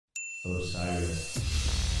Osiris.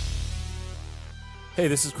 Hey,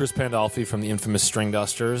 this is Chris Pandolfi from the infamous String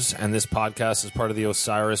Dusters, and this podcast is part of the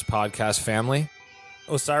Osiris podcast family.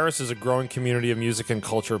 Osiris is a growing community of music and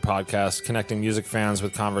culture podcasts connecting music fans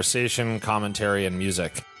with conversation, commentary, and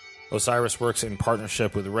music. Osiris works in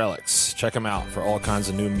partnership with Relics. Check them out for all kinds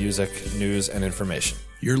of new music, news, and information.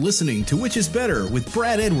 You're listening to Which is Better with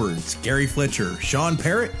Brad Edwards, Gary Fletcher, Sean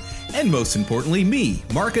Parrott, and most importantly, me,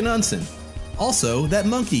 Mark Anunson. Also, that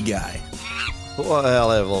monkey guy. Well,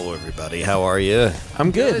 hello, everybody. How are you?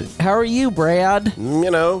 I'm good. How are you, Brad?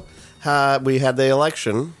 You know, we had the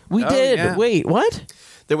election. We did. yeah. Wait, what?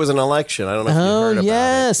 There was an election. I don't know if you heard about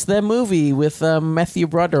yes, that movie with Matthew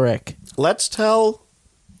Broderick. it. Let's tell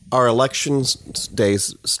our elections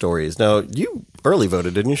days stories. Now, you early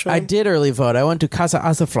voted, didn't you, Sean? I did early vote. I went to Casa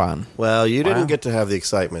Azafran. Well, you didn't get to have the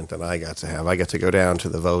excitement that I got to have. I got to go down to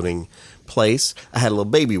the voting place. I had a little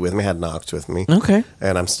baby with me. I had Knox with me. Okay.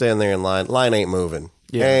 And I'm standing there in line. Line ain't moving.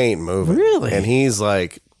 Yeah. Ain't moving. Really? And he's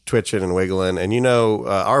like twitching and wiggling. And you know,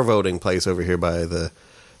 our voting place over here by the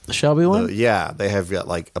Shelby one? yeah, they have got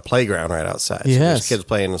like a playground right outside. So Yes. there's kids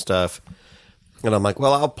playing and stuff. And I'm like,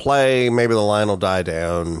 well, I'll play. Maybe the line will die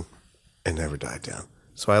down. It never died down.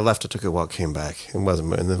 So I left. I took a walk, came back. It wasn't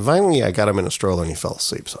moving. And then finally I got him in a stroller and he fell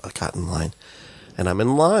asleep. So I got in line. And I'm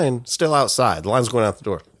in line, still outside. The line's going out the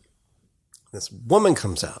door. This woman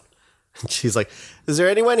comes out. And she's like, is there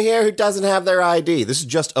anyone here who doesn't have their ID? This is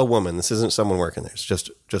just a woman. This isn't someone working there. It's just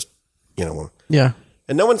woman. Yeah.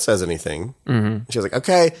 And no one says anything. Mm-hmm. She's like,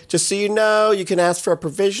 okay, just so you know, you can ask for a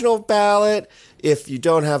provisional ballot if you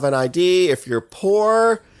don't have an ID, if you're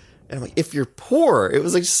poor. And I'm like, if you're poor, it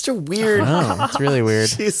was like just a weird. Oh, it's really weird.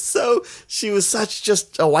 She was such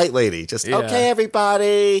just a white lady. Just, okay,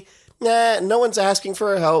 everybody. Nah, no one's asking for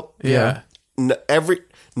her help. Yeah.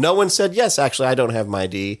 No one said, yes, actually, I don't have my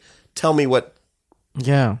ID. Tell me what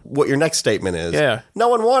your next statement is. Yeah. No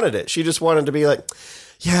one wanted it. She just wanted to be like,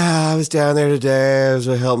 yeah, I was down there today. I was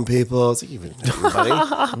helping people. It's like, you everybody.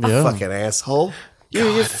 Fucking asshole.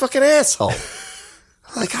 You're a fucking asshole.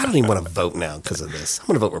 Like, I don't even want to vote now because of this. I'm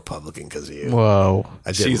going to vote Republican because of you. Whoa.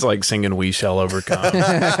 She's like singing We Shall Overcome.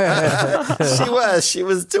 She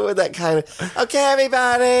was doing that kind of, okay,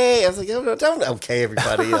 everybody. I was like, oh, don't okay,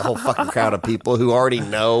 everybody. A whole fucking crowd of people who already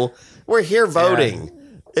know. We're here voting.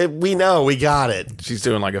 We know. We got it. She's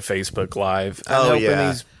doing like a Facebook Live. Oh, helping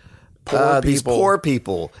yeah. These poor people. These poor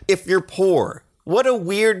people. If you're poor, what a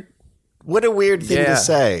weird thing to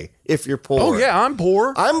say. If you're poor. Oh, yeah, I'm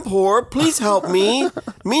poor. I'm poor. Please help me.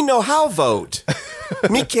 Me know how vote.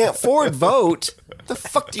 Me can't afford vote. The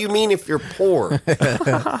fuck do you mean if you're poor?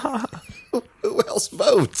 Who else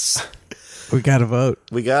votes? We got to vote.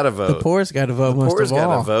 We got to vote. The poor's got to vote most Poor's of all.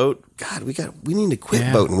 got to vote. God, we need to quit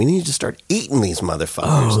voting. We need to start eating these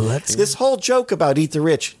motherfuckers. Oh, this whole joke about eat the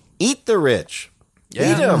rich. Eat the rich.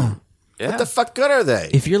 Yeah. Eat them. Yeah. What the fuck good are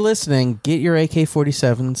they? If you're listening, get your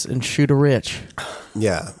AK-47s and shoot a rich.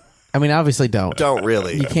 Yeah. I mean, obviously don't. Don't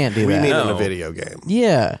really. You can't do we that. need it in No. a video game.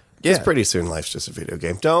 Yeah. Because pretty soon life's just a video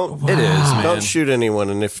game. Don't. It is, man. Don't shoot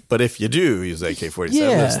anyone. But if you do use AK-47,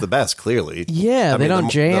 Yeah. that's the best. Clearly. Yeah, they don't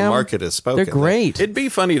jam. The market is spoken. They're great. It'd be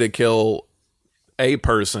funny to kill a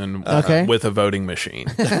person with a voting machine.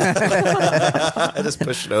 Just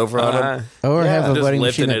push it over on them. Or have a Just voting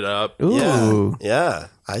lifting machine. it up. Ooh. Yeah.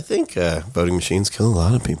 I think voting machines kill a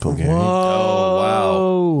lot of people, Gary.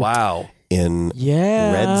 Oh, wow. In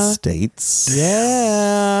Yeah. red states.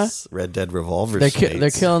 Yeah. Red Dead Revolver They're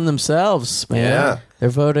states. killing themselves, man. Yeah. They're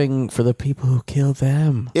voting for the people who kill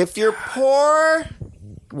them. If you're poor,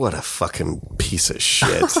 what a fucking piece of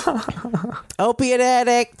shit. Opiate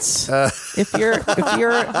addicts. If you're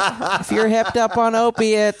hepped up on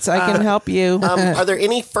opiates, I can help you. Are there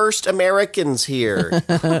any first Americans here?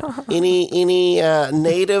 any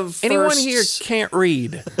native Anyone firsts? here can't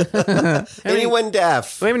read. Anyone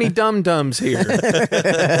deaf? Do we have any dum-dums here?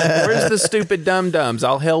 Where's the stupid dum-dums?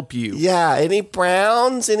 I'll help you. Yeah, any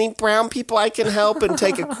browns? Any brown people I can help and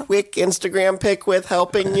take a quick Instagram pic with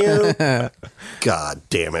helping you? God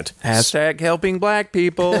damn it. Hashtag helping black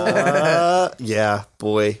people. Yeah,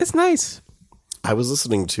 boy. It's nice. I was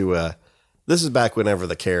listening to, this is back whenever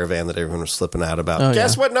the caravan that everyone was slipping out about. Oh,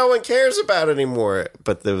 Guess yeah. what no one cares about anymore?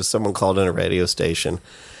 But there was someone called in a radio station,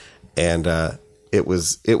 and it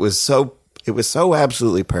was so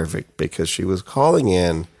absolutely perfect because she was calling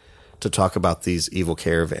in to talk about these evil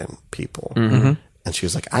caravan people. Mm-hmm. And she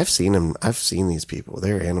was like, I've seen them. I've seen these people.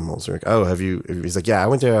 They're animals. They're like, oh, have you? He's like, yeah, I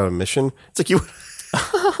went there on a mission. It's like, you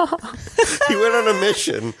went on a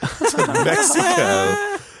mission to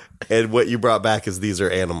Mexico And what you brought back is these are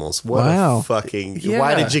animals. What Wow. a fucking... Yeah.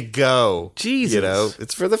 Why did you go? Jesus. You know,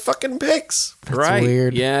 it's for the fucking pics. Right.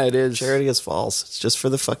 weird. Yeah, it is. Charity is false. It's just for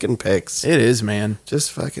the fucking pics. It is, man.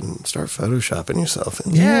 Just fucking start photoshopping yourself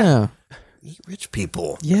and Yeah. eat rich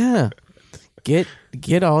people. Yeah.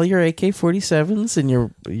 Get all your AK-47s and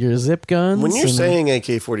your zip guns. When you're and- saying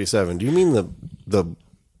AK-47, do you mean the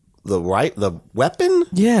weapon?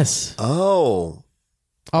 yes, Oh,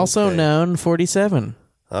 also okay. known 47.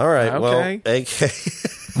 all right. Okay. Well, AK.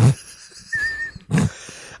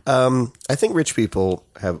 I think rich people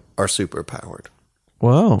are super powered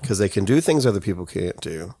Whoa. because they can do things other people can't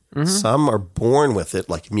do. Mm-hmm. Some are born with it,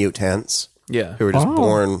 like mutants, Yeah. who are just Oh.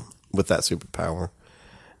 born with that superpower,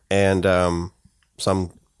 and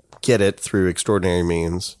some get it through extraordinary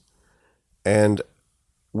means, and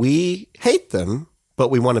we hate them, but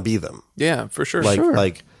we want to be them. Yeah, for sure.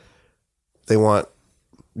 Like they want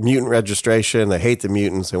mutant registration. They hate the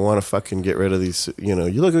mutants. They want to fucking get rid of these. You know,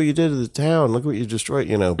 you look what you did to the town. Look what you destroyed.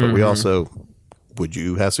 You know, but we also, would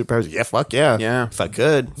you have superpowers? Yeah, fuck yeah. Yeah. If I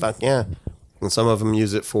could, fuck yeah. And some of them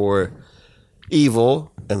use it for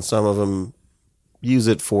evil, and some of them use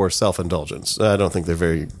it for self-indulgence. I don't think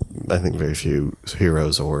I think very few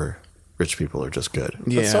heroes or rich people are just good.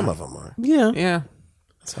 But Yeah. some of them are. Yeah. Yeah.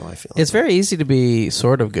 That's how I feel. It's very easy to be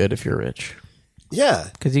sort of good if you're rich. Yeah.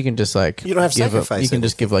 Because you can just like You don't have to give sacrifice you can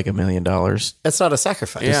just anything. give like $1 million to It's not a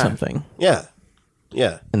sacrifice. Yeah. something, Yeah.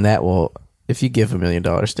 Yeah. and that will. If you give $1 million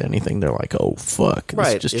to anything, they're like, "Oh fuck, this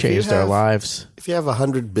Right. just If you changed our have- lives." If you have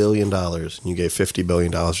 $100 billion and you gave $50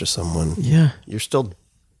 billion to someone, Yeah, you're still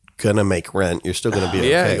gonna make rent. You're still gonna be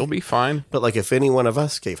Yeah, okay. you'll be fine. But like, if any one of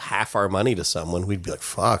us gave half our money to someone, we'd be like,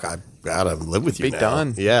 "Fuck, I gotta live with you Be now."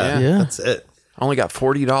 done. Yeah, Yeah. that's it. I only got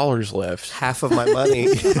 $40 left. Half of my money,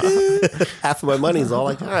 half of my money is all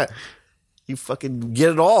I got. You fucking get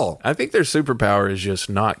it all. I think their superpower is just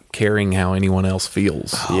not caring how anyone else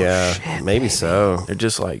feels. Yeah, maybe so. They're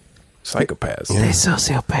just like psychopaths. they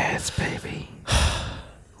sociopaths, baby.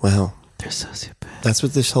 Well, They're sociopaths. that's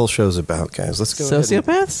what this whole show's about, guys. Let's go ahead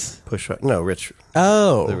Sociopaths? and push. No, rich,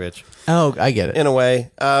 Oh, the rich. Oh, I get it. In a way,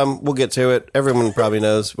 we'll get to it. Everyone probably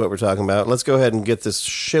knows what we're talking about. Let's go ahead and get this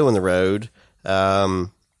show in the road. I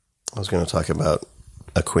was going to talk about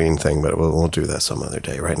a Queen thing, but we'll do that some other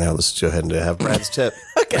day. Right now, let's go ahead and have Brad's tip.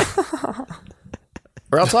 Okay.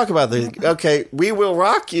 Or I'll talk about We Will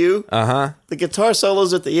Rock You. Uh-huh. The guitar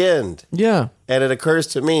solos at the end. Yeah. And it occurs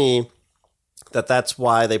to me that that's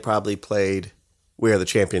why they probably played We Are the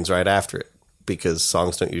Champions right after it, because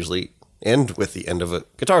songs don't usually end with the end of a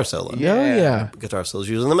guitar solo. Oh, yeah. Guitar solos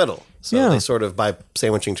usually in the middle. So Yeah. they sort of, by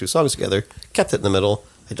sandwiching two songs together, kept it in the middle.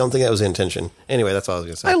 I don't think that was the intention. Anyway, that's all I was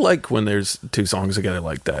going to say. I like when there's two songs together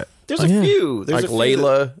like that. There's Oh, a yeah. few. There's Like a few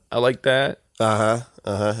Layla, I like that. And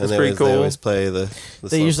That's they pretty always, cool. They always play the They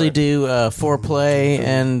slow usually part. do foreplay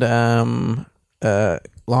and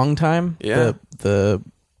long time. Yeah. The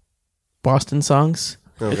Boston songs.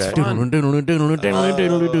 Okay. fun.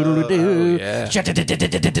 Yeah.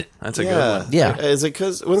 That's a good one. Yeah. Is it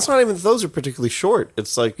because it's not even those are particularly short?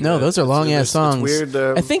 It's like No, those are long ass it's songs. weird.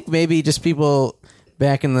 I think maybe just people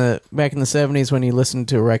back in the 70s when you listened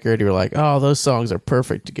to a record, you were like, "Oh, those songs are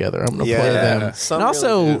perfect together. I'm going to play Yeah, them." some And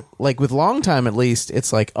also, really do. like with Long Time, at least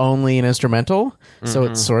it's like only an instrumental, so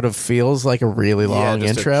it sort of feels like a really long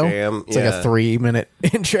just a intro. jam. It's like a Yeah. 3-minute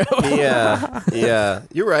intro. yeah,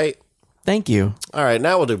 you're right. Thank you. All right,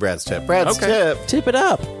 now we'll do Brad's tip. Brad's Okay. tip: Tip it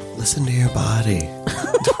up. listen to your body.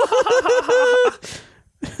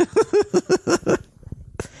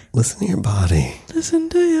 Listen to your body. Listen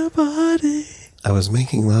to your body. I was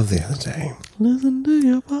making love the other day, Listen to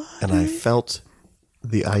your body. and I felt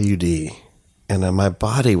the IUD, and my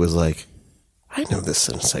body was like, I know this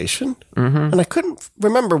sensation. And I couldn't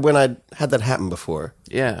remember when I'd had that happen before.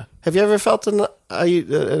 Yeah. Have you ever felt an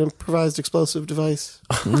improvised explosive device?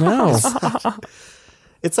 No.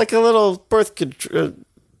 It's like a little birth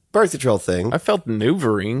control thing. I felt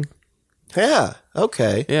maneuvering. Yeah,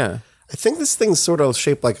 okay. Yeah. I think this thing's sort of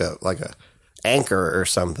shaped like a anchor or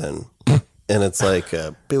something. And it's like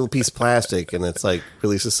a little piece of plastic, and it's like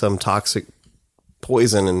releases some toxic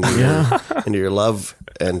poison into your love,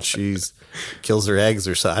 and she's kills her eggs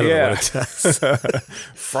or something. I don't know what it does.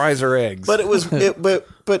 Fries her eggs. But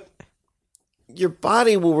but your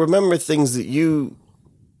body will remember things that you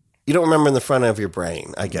don't remember in the front of your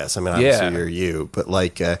brain, I guess. I mean, obviously Yeah. you're you, but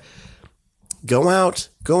like go out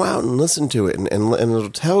and listen to it, and it'll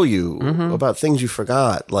tell you about things you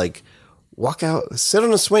forgot. Like walk out, sit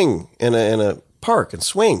on a swing in a park and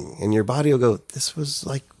swing, and your body will go, this was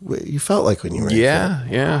like what you felt like when you were a kid.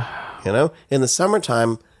 yeah. You know, in the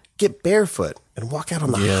summertime, get barefoot and walk out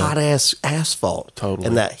on the hot ass asphalt. Totally.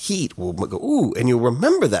 And that heat will go, ooh, and you'll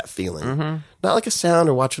remember that feeling. Not like a sound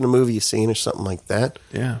or watching a movie you've seen or something like that.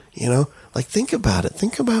 Yeah. You know, like think about it.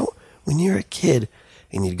 Think about when you're a kid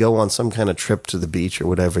and you'd go on some kind of trip to the beach or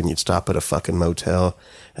whatever, and you'd stop at a fucking motel,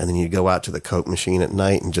 and then you'd go out to the Coke machine at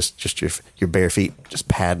night and just your bare feet just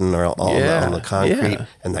padding or on the concrete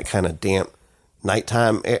and that kind of damp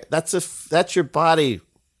nighttime air. That's your body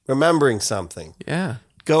remembering something. Yeah.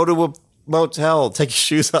 Go to a motel, take your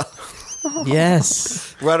shoes off,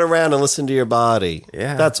 Yes. run around and listen to your body.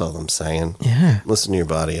 Yeah. That's all I'm saying. Yeah. Listen to your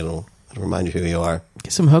body. It'll remind you who you are.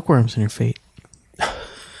 Get some hookworms in your feet.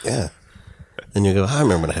 Yeah. Then you go, I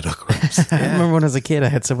remember when I had hookworms. I remember when I was a kid, I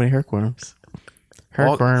had so many hookworms.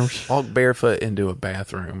 Hookworms. Walk barefoot into a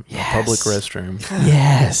bathroom, a public restroom.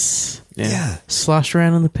 Yes. Yeah. Sloshed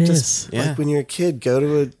around in the piss. Just like when you're a kid, go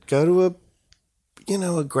to a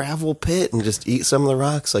a gravel pit and just eat some of the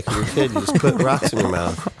rocks. Like you're a kid, you just put rocks in your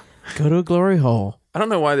mouth. Go to a glory hole. I don't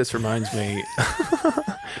know why this reminds me.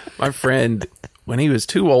 My friend, when he was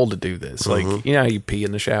too old to do this, like, you know how you pee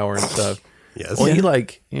in the shower and stuff? Yes. Well, he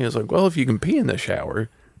was like, well, if you can pee in the shower,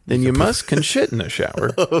 then you can shit in the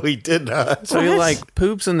shower. Oh, he did not. So he like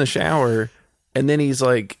poops in the shower, and then he's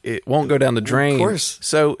like, it won't go down the drain. Of course.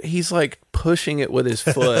 So he's like pushing it with his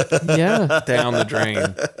foot Yeah. down the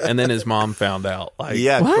drain. And then his mom found out. Like,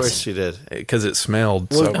 Yeah, of What? course she did. because it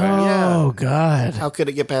smelled so bad. Oh, God. How could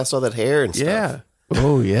it get past all that hair and stuff? Yeah.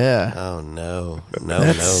 Oh, yeah. Oh, no.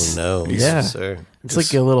 That's- No. yeah. Sir. It's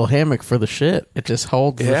like a little hammock for the shit. It just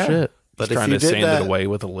holds the Yeah. shit. But He's if trying you to did sand that, it away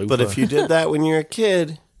with a loofah. But if you did that when you're a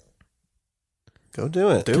kid, go do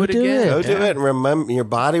it. do it do again. it. Go do it and remember. Your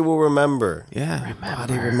body will remember. Yeah.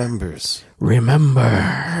 Body remembers. Remember. All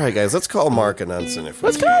right, guys, let's call Mark Anunson. If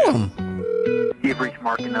Let's we call him. You've reached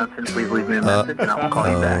Mark Anunson. Please leave me a message and I will call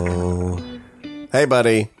you back. Oh. Hey,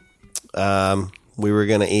 buddy. We were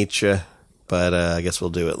going to eat you, but I guess we'll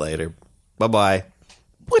do it later. Bye-bye.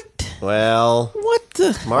 What? Well, What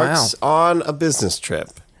the? Mark's on a business trip.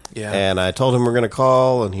 Yeah. And I told him we're going to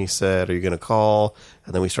call, and he said, are you going to call?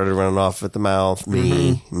 And then we started running off at the mouth.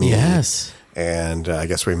 Me. Yes. And I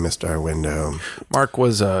guess we missed our window. Mark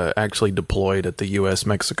was actually deployed at the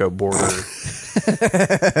U.S.-Mexico border this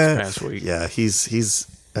past week. Yeah, he's he's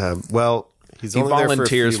only He there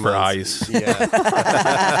volunteers for, a few for months. ICE.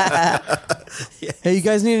 Yeah. Hey, you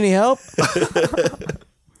guys need any help?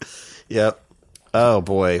 Yep. Oh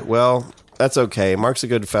boy. Well, that's okay. Mark's a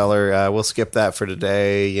good feller. We'll skip that for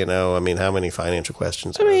today. I mean, how many financial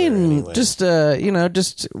questions? I are there mean, anyway?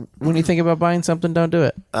 just when you think about buying something, don't do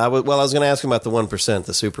it. I was going to ask him about the 1%,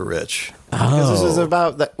 the super rich. Because this is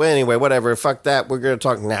about that. Well, anyway, whatever. Fuck that. We're going to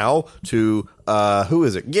talk now to who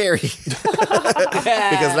is it? Gary.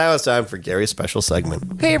 Because now it's time for Gary's special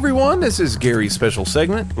segment. Hey everyone, this is Gary's special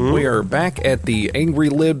segment. We are back at the Angry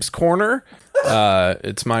Libs Corner.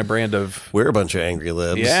 It's my brand of We're a bunch of angry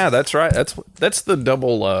libs. yeah, that's right. That's the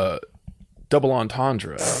double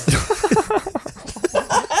entendre.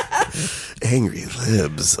 Angry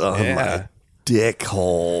libs on Yeah. my dick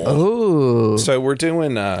hole. Ooh. So we're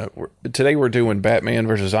doing today we're doing Batman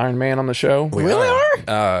versus Iron Man on the show. Really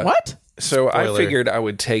are? What? So I Spoiler. figured I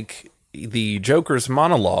would take the Joker's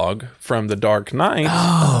monologue from The Dark Knight,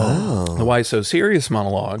 the Why So Serious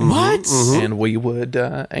monologue. What? And we would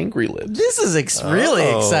Angry Libs. This is really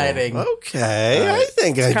exciting. Okay. I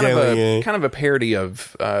think I Kind get of what you... kind of a parody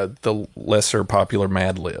of the lesser popular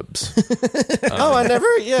Mad Libs. Oh, I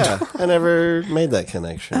never made that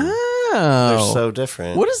connection. They're Oh. so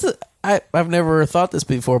different. What is the... I've never thought this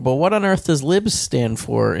before, but what on earth does libs stand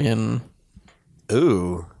for in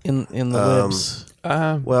Ooh. the libs?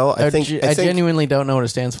 Well, I think genuinely don't know what it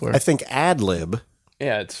stands for. I think ad lib,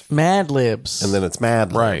 Yeah, it's Mad libs. and then it's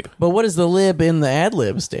mad lib. right. But what does the lib in the ad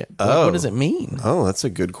lib stand? What does it mean? Oh, that's a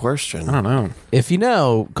good question. I don't know. If you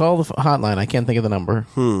know, call the hotline. I can't think of the number.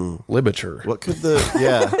 Libature. What could the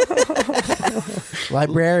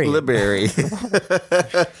Library. Libberry?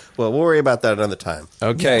 Well, we'll worry about that another time.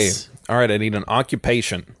 Okay. Yes. All right, I need an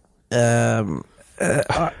occupation.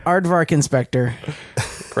 Aardvark inspector.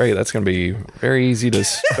 Great, that's going to be very easy to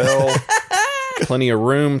spell. Plenty of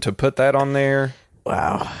room to put that on there.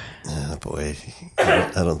 Wow. Oh boy,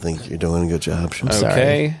 I don't think you're doing a good job. Sean. Sorry.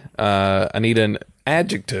 Okay. I need an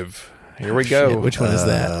adjective. Here we go. Shit, which one is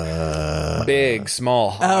that? Big,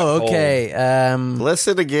 small, hot, Oh, okay.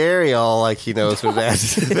 Listen to Gary all like he knows what that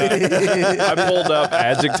is. cold. I pulled up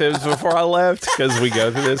adjectives before I left because we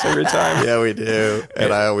go through this every time. Yeah, we do,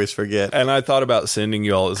 and I always forget. And I thought about sending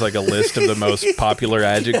you all as like a list of the most popular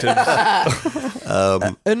adjectives.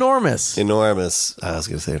 Enormous. Enormous. I was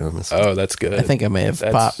going to say enormous. Oh, that's good. I think I may have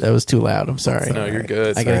popped. That was too loud. I'm sorry. No, you're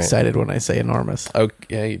good. I get excited when I say enormous. Oh,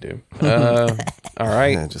 yeah, you do. All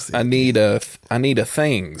right. I need a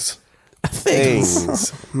things.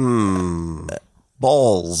 Things.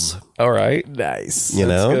 Balls. All right. Nice. You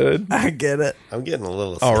know? Good. I get it. I'm getting a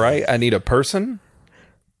little... All right. I need a person.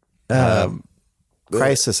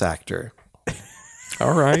 Crisis actor.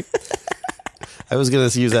 All right. I was going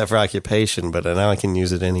to use that for occupation, but now I can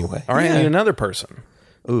use it anyway. All right. I need another person.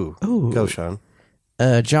 Ooh. Go, Sean.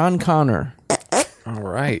 John Connor. All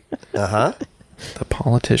right. Uh-huh. The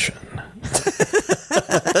politician.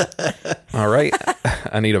 All right.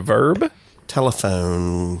 I need a verb.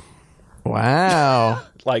 Telephone. Wow.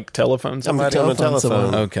 Like telephone somebody? On the telephone telephone.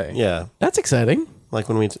 someone. Okay. Yeah. That's exciting. Like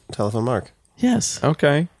when we telephone Mark. Yes.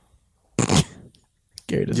 Okay.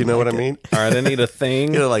 Gary Do you know what I mean? All right. I need a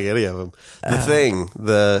thing. You don't like any of them. The thing.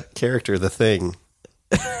 The character. The thing.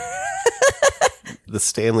 The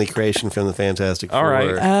Stanley creation from the Fantastic All Four.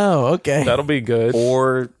 right. Oh, okay. That'll be good.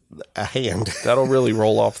 Or a hand. That'll really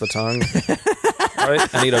roll off the tongue. All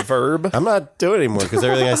right. I need a verb. I'm not doing it anymore because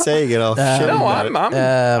everything I say, you get all shit No, about it.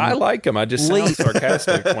 I like them. I just sound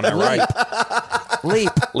sarcastic when I write.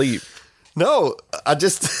 Leap. No, I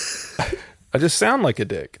just sound like a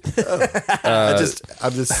dick. I'm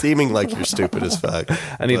just seeming like you're stupid as fuck.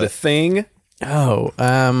 I need a thing. Oh,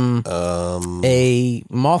 a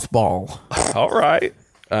mothball. All right.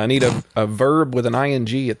 I need a verb with an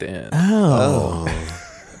ing at the end.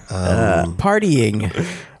 Partying.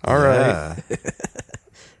 All right.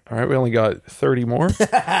 All right. We only got 30 more.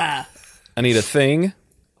 I need a thing.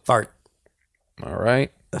 Fart. All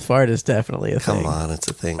right. The fart is definitely a thing. Come on, it's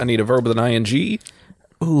a thing. I need a verb with an ing.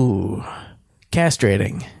 Ooh.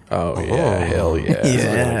 Castrating. Oh, yeah. Hell yeah. It's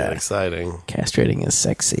gonna Yeah. get exciting. Castrating is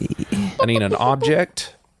sexy. I need an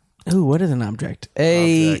object. Ooh, what is an object?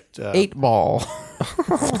 A Object, 8-ball.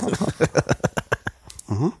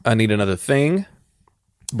 I need another thing.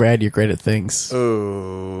 Brad, you're great at things.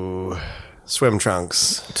 Ooh. Swim trunks.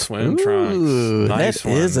 Swim trunks. Ooh, Nice that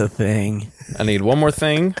one. is a thing. I need one more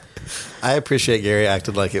thing. I appreciate Gary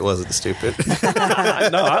acted like it wasn't stupid.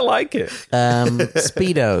 No, I like it.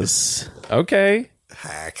 Speedos. Okay.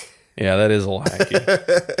 Hack. Yeah, that is a little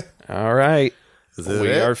hacky. All right. Is it We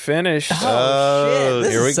it? are finished. Oh, shit.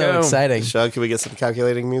 This here is we so go. exciting. Sean, can we get some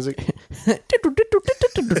calculating music?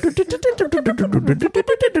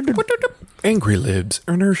 Angry libs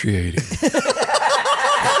are inertiating.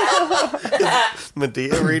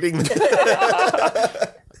 Medea reading?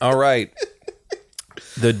 All right.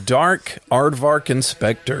 The Dark Aardvark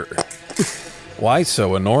Inspector. Why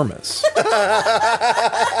so enormous?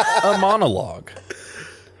 A monologue.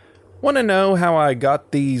 Want to know how I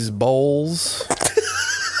got these bowls?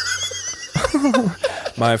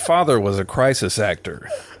 My father was a crisis actor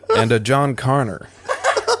and a John Connor.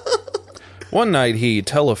 One night he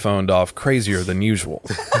telephoned off crazier than usual.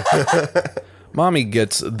 Mommy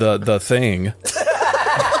gets the thing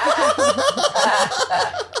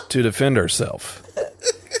to defend herself.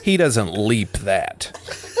 He doesn't leap that.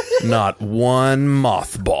 Not one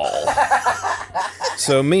mothball.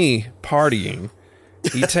 So me, partying,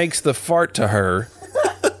 he takes the fart to her,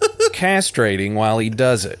 castrating while he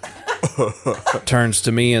does it. Turns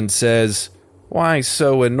to me and says, "Why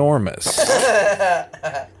so enormous?"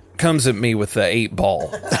 Comes at me with the 8-ball.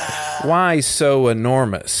 "Why so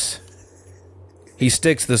enormous?" He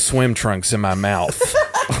sticks the swim trunks in my mouth.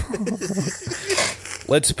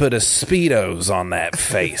 Let's put a Speedos on that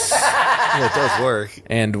face. Yeah, it does work.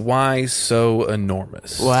 And why so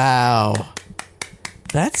enormous? Wow.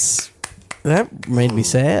 That made me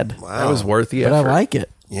sad. Wow. That was worth the But effort. I like it.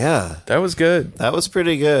 Yeah, That was good. that was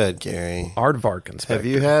pretty good, Gary. Aardvark Inspector. Have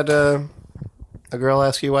you had a girl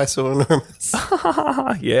ask you why so enormous?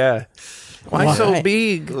 Yeah. Why so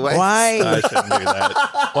big? Why? I shouldn't do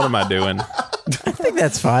that. What am I doing? I think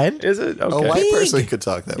that's fine. Is it? A Okay. white person could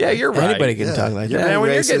talk that Yeah, way. you're right. Anybody can talk like Yeah, that.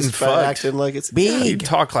 when you're Racist getting by fucked. acting like it's Big. You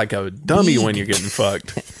talk like a dummy Big. when you're getting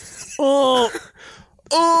fucked. Oh,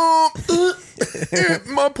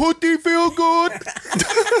 My putty feel good.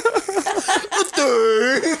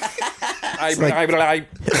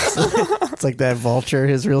 it's like that vulture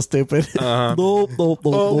is real stupid.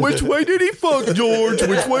 Which way did he fuck, George?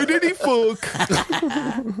 Which way did he fuck?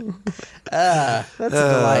 That's a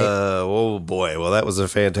delight. Oh boy. Well, that was a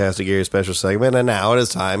fantastic Gary special segment. And now it is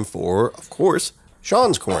time for, of course,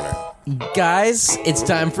 Sean's Corner. Guys, it's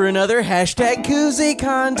time for another hashtag koozie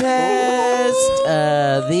contest.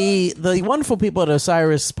 The wonderful people at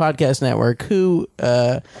Osiris Podcast Network, who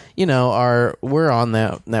we're on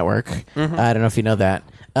that network. I don't know if you know that.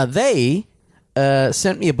 They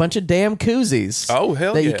sent me a bunch of damn koozies. Oh,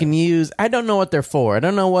 hell that yeah. you can use. I don't know what they're for. I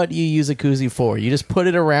don't know what you use a koozie for. You just put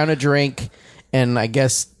it around a drink, and I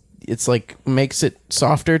guess it's like makes it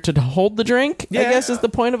softer to hold the drink. I guess is the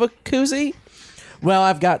point of a koozie. Well,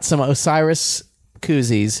 I've got some Osiris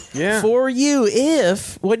koozies for you.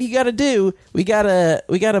 If what you got to do, we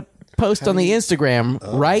gotta post on the Instagram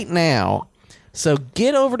right now. So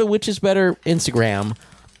get over to Which Is Better Instagram.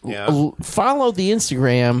 Follow the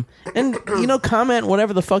Instagram and comment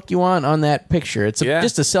whatever the fuck you want on that picture. It's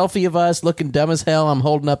just a selfie of us looking dumb as hell. I'm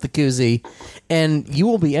holding up the koozie, and you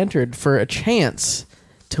will be entered for a chance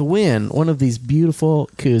to win one of these beautiful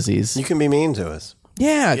koozies. You can be mean to us.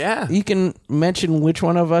 Yeah. You can mention which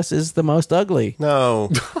one of us is the most ugly. No.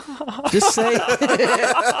 Just say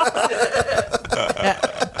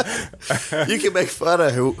You can make fun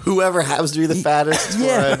of whoever happens to be the fattest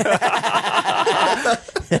one.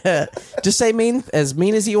 just say mean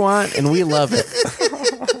as you want, and we love it.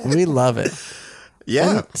 We love it.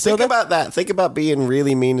 Yeah. So Think about that. Think about being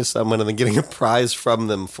really mean to someone and then getting a prize from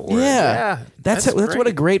them for it. Yeah. That's what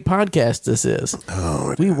a great podcast this is.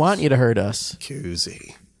 Oh, we want you to hurt us.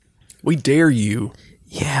 Koozie. We dare you.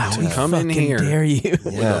 Yeah, we come in fucking here. dare you.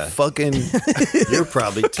 Yeah. Fucking You're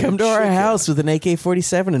probably too Come to our chicken. house with an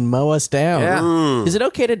AK-47 and mow us down. Yeah. Is it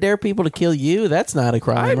okay to dare people to kill you? That's not a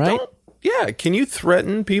crime, right? Can you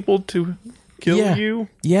threaten people to kill you?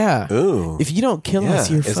 Yeah. Ooh. If you don't kill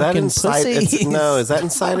us, you're Is that fucking inciting? pussies. No, is that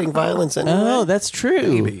inciting violence anyway? Oh, that's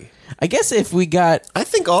true. Maybe. I guess if we got... I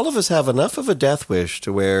think all of us have enough of a death wish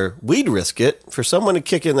to where we'd risk it for someone to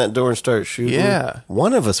kick in that door and start shooting. Yeah.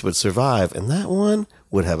 One of us would survive, and that one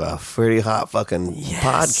would have a pretty hot fucking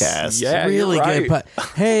podcast. Yeah, really you're good. right. But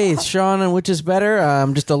hey, Sean, and Which Is Better?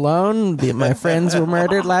 I'm just alone. My friends were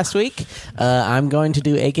murdered last week. I'm going to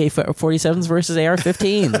do AK-47s versus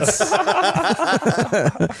AR-15s.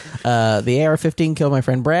 The AR-15 killed my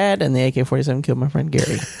friend Brad, and the AK-47 killed my friend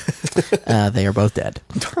Gary. They are both dead.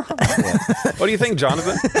 What do you think,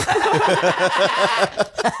 Jonathan?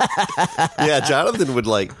 Yeah, Jonathan would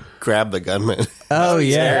like grab the gunman. Oh, Tear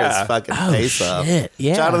yeah. his fucking face off. shit,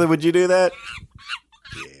 yeah. Jonathan, would you do that?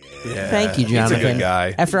 Yeah. Thank you, Jonathan. He's a good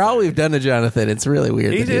guy. After all we've done to Jonathan, it's really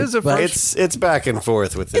weird. He to do, is a but It's back and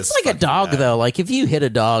forth with this. It's like a dog, though. Like if you hit a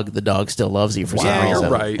dog, the dog still loves you for some Wow, reason.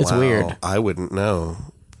 you're right. It's Wow, weird. I wouldn't know.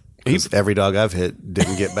 'Cause every dog I've hit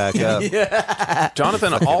didn't get back up.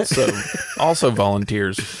 Jonathan also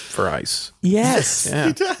volunteers for ICE. Yes,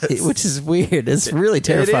 Yeah. which is weird. It's really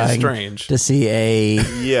terrifying. strange. to see a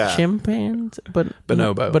Yeah. chimpanzee,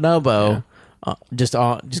 Bonobo. bonobo, just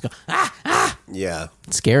go. Yeah.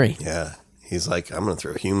 It's scary. Yeah. He's like, I'm going to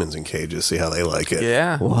throw humans in cages, see how they like it.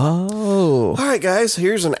 Yeah. Whoa. All right, guys,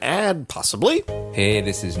 here's an ad, possibly. Hey,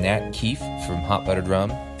 this is Nat Keefe from Hot Buttered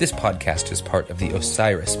Rum. This podcast is part of the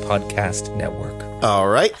Osiris Podcast Network. All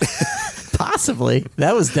right. Possibly.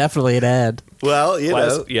 That was definitely an ad. Well, you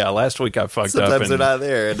know, Last week I fucked up. sometimes And they're not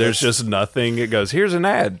there. There's just nothing. It goes, here's an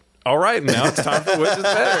ad. All right, now it's time for Which Is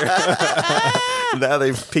Better. Now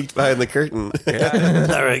they've peeked behind the curtain.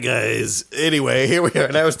 All right, guys. Anyway, here we are.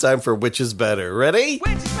 Now it's time for Which Is Better. Ready?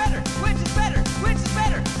 Which is better? Which is better? Which is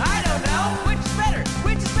better? I don't know. Which is better?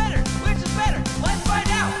 Which is better? Which is better? Let's find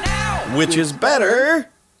out now. Which is better?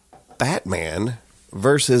 Batman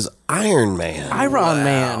versus Iron Man. Iron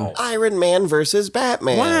Man. Iron Man versus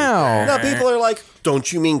Batman. Wow. Now people are like,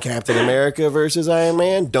 don't you mean Captain America versus Iron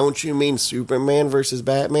Man? Don't you mean Superman versus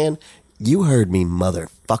Batman? You heard me,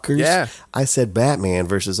 motherfuckers. Yeah. I said Batman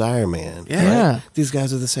versus Iron Man. Yeah. These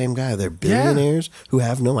guys are the same guy. They're billionaires who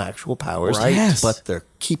have no actual powers, Right. Yes. but they're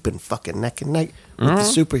keeping fucking neck and neck with the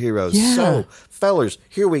superheroes. Yeah. So, fellers,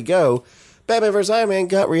 here we go. Batman versus Iron Man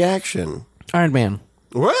got reaction. Iron Man.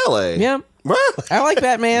 Really? Yeah. Really? I like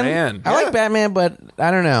Batman. Man. I like Batman, but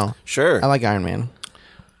I don't know. Sure. I like Iron Man.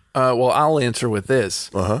 Well, I'll answer with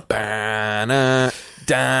this. Uh-huh. Ba-na,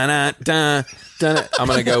 da-na, da, da-na. I'm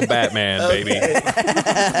going to go Batman, baby.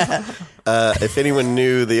 If anyone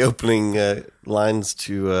knew the opening lines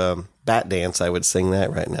to Bat Dance, I would sing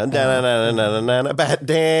that right now. Da-na-na-na-na-na-na, Bat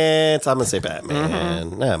Dance. I'm going to say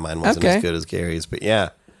Batman. Nah, mine wasn't Okay. as good as Gary's, but yeah,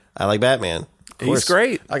 I like Batman. Of course. He's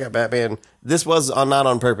great. I got Batman. This was not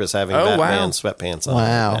on purpose having Oh, Batman wow. sweatpants on.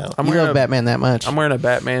 Wow. right now. I'm You wearing love a- Batman that much. I'm wearing a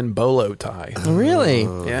Batman bolo tie. Really?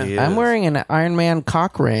 Yeah. he I'm is. wearing an Iron Man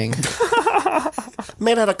cock ring.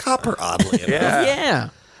 Made out of copper, oddly enough. Yeah.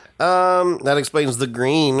 Yeah. That explains the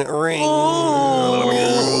green ring.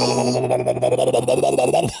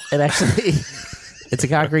 It actually, it's a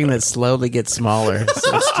cock ring that slowly gets smaller.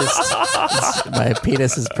 So my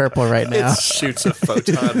penis is purple right now. It shoots a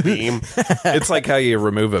photon beam. It's like how you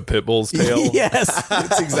remove a pit bull's tail. Yes,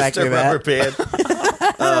 it's exactly Just a rubber that.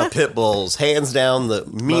 band. Pit bulls, hands down the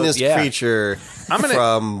meanest creature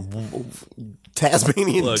from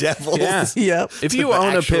Tasmanian devils. Yeah. Yep. If you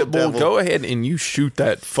own a actual pit bull, devil. go ahead and you shoot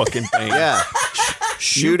that fucking thing. Yeah.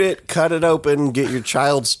 Shoot it, cut it open, get your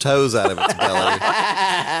child's toes out of its belly.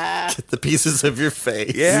 Get the pieces of your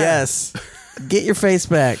face. Yes. Get your face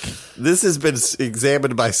back. This has been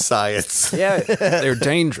examined by science. Yeah, they're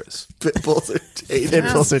dangerous. Pit bulls are dangerous. Pit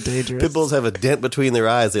bulls are dangerous. Pit bulls have a dent between their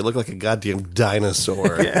eyes. They look like a goddamn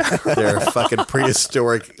dinosaur. They're a fucking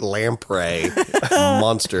prehistoric lamprey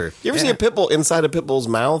monster. You ever see a pit bull inside a pit bull's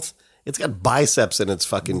mouth? It's got biceps in its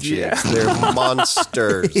fucking cheeks. They're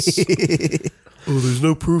monsters. Oh, there's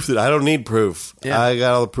no proof that I don't need proof. Yeah. I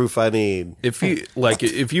got all the proof I need. If you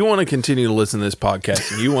want to continue to listen to this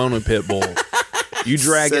podcast and you own a pit bull, you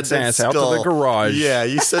drag Send its that ass out to skull. the garage. Yeah,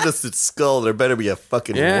 you send us its skull. There better be a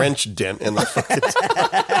fucking wrench dent in the fucking.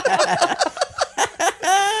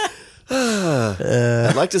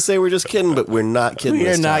 I'd like to say we're just kidding, but we're not kidding. We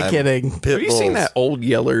are this not time. kidding. Pit Have you seen bulls. that Old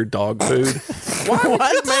Yeller dog food? Why would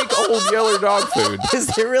you make Old Yeller dog food? Is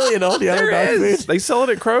there really an old yellow There dog is. food? They sell it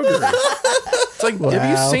at Kroger. It's like, have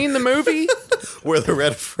you Wow. seen the movie? Where the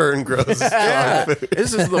red fern grows? Yeah.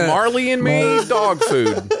 This is the Marley and Me dog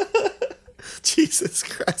food. Jesus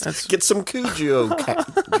Christ! Get some Cujo.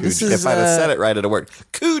 This If is, I'd have said it right, it'd work.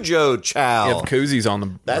 Cujo chow. You have koozies on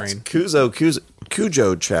the That's brain.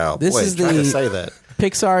 Cujo chow. This Wait, is try to the- say that.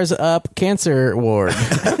 Pixar's Up Cancer Ward.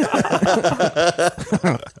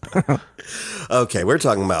 Okay, we're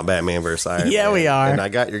talking about Batman vs. Iron Man. Yeah, we are. And I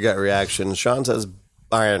got your gut reaction. Sean says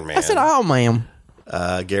Iron Man. I said, oh, ma'am.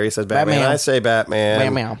 Gary says Batman. Batman. I say Batman.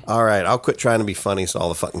 Batman. All right, I'll quit trying to be funny all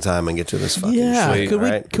the fucking time and get to this fucking Yeah. shit. Could all we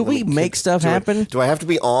right? could we make stuff happen? Do I have to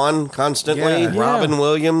be on constantly? Yeah. Robin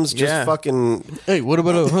Williams just Yeah. fucking... Hey, what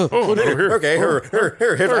about Okay,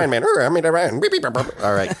 here, Iron Man. I mean, Iron. Beep, beep, beep, beep.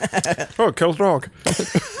 All right. Oh, kill the dog.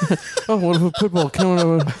 oh, what about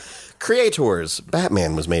football? Creators.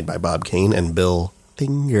 Batman was made by Bob Kane and Bill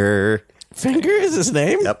Finger. Finger is his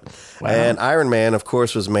name? Yep. And Iron Man, of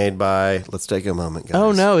course, was made by... Let's take a moment, guys.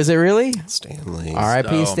 Oh, no. Is it really? Stan Lee.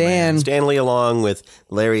 R.I.P. Stan. Stan Lee along with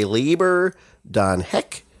Larry Lieber, Don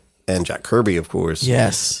Heck, and Jack Kirby, of course.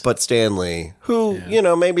 Yes. But Stan Lee, who,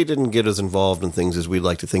 maybe didn't get as involved in things as we'd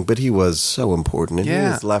like to think, but he was so important, and he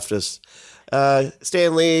has left us.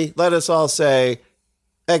 Stan Lee, let us all say,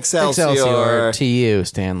 Excelsior. To you,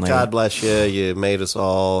 Stanley. God bless you. You made us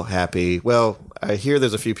all happy. Well, I hear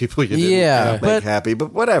there's a few people you didn't make happy,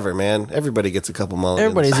 but whatever, man. Everybody gets a couple mulligans.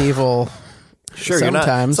 Everybody's evil. Sure, you're not.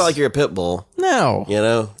 sometimes. It's not like you're a pit bull. No. You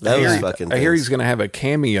know? Those fucking I hear things. he's going to have a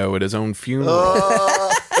cameo at his own funeral.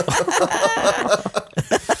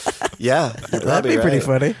 Yeah. That'd be pretty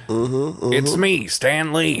funny. It's me,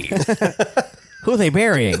 Stan Lee. Who are they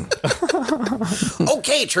burying?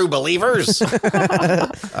 Okay, true believers.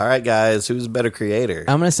 All right, guys. Who's a better creator?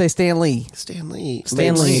 I'm going to say Stan Lee. Stan Lee.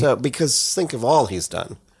 Stan Lee. So, because think of all he's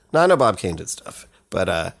done. Now, I know Bob Kane did stuff,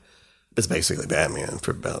 but it's basically Batman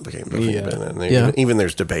for Bob Kane. Yeah. Even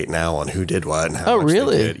there's debate now on who did what and how Oh, much they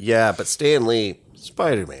really? did. Yeah, but Stan Lee,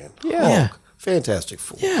 Spider-Man, Yeah. Hulk, Fantastic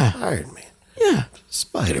Four, Yeah. Iron Man, Yeah.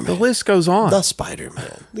 Spider-Man, The list goes on. the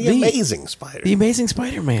Spider-Man, the Amazing Spider-Man, The Amazing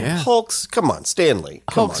Spider-Man. Yeah. Hulk's. Come on, Stan Lee.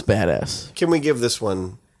 Come Hulk's on. badass. Can we give this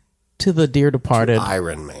one To the dear departed.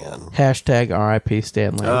 Iron Man? Hashtag R.I.P.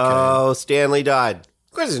 Stanley. Oh, Stanley died.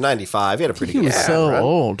 Of course, he's 95. He had a pretty he good was run. so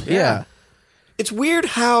old. Yeah. It's weird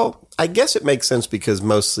how, I guess it makes sense because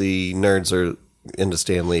mostly nerds are into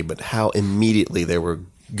Stan Lee, but how immediately there were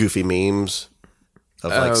goofy memes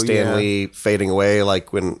of like Stan Lee fading away,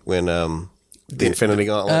 like when the Infinity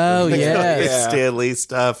Gauntlet. Oh, yes. Stan Lee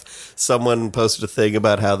stuff. Someone posted a thing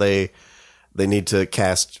about how they need to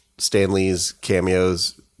cast Stan Lee's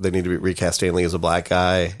cameos. They need to recast Stan Lee as a black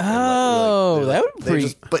guy. Oh, that would be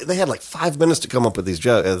pretty. But they had like 5 minutes to come up with these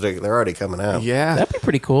jokes. They're already coming out. yeah. That'd be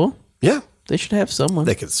pretty cool. Yeah. They should have someone.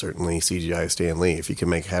 They could certainly CGI Stan Lee if you can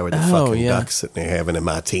make Howard the Oh, fucking yeah. duck sitting there having a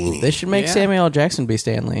martini. They should make Samuel L. Jackson be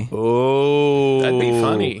Stanley. Oh, That'd be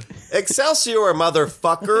funny. Excelsior,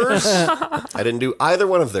 motherfuckers! I didn't do either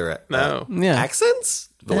one of their No. Yeah. accents,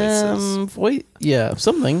 voices. Yeah,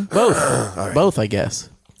 something. Both. Both, I guess.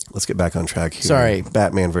 Let's get back on track here. Sorry.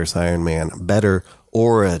 Batman vs. Iron Man. Better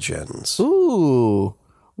origins. Ooh.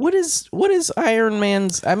 What is Iron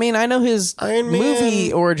Man's? I mean, I know his Iron Man-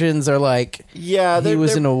 movie origins are like Yeah, he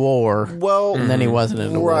was in a war. Well, and then he wasn't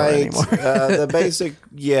in a war right. anymore. The basic,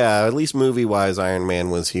 at least movie-wise, Iron Man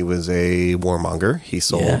he was a warmonger. He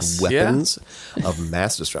sold Yes. weapons of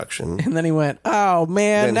mass destruction. And then he went, oh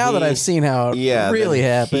man, Then now that he- I've seen how it really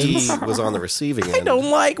then happens, He was on the receiving end. I don't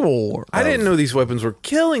like war. I didn't know these weapons were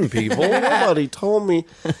killing people. Nobody told me.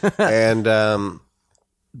 And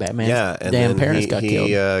Batman's Yeah, and damn then parents got killed.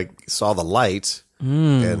 he saw the light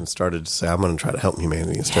and started to say, I'm going to try to help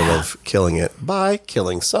humanity instead of killing it by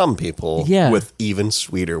killing some people Yeah. with even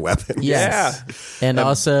sweeter weapons. Yes. And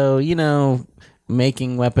also,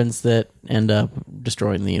 making weapons that end up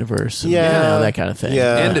destroying the universe. And, that kind of thing.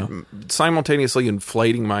 Yeah. And simultaneously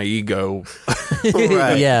inflating my ego.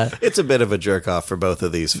 Right. Yeah. It's a bit of a jerk off for both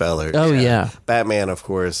of these fellers. Oh, yeah. Batman, of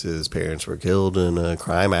course, his parents were killed in a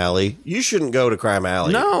crime alley. You shouldn't go to crime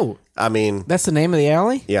alley. No. I mean, That's the name of the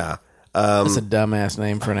alley? yeah. That's a dumbass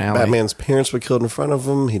name for an alley. Batman's parents were killed in front of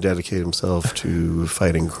him. He dedicated himself to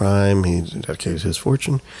fighting crime. He dedicated his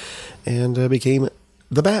fortune and became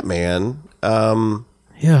the Batman.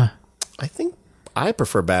 Yeah. I think I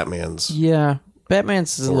prefer Batman's. Yeah.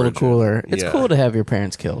 Batman's is a little Origin. cooler. It's Yeah. cool to have your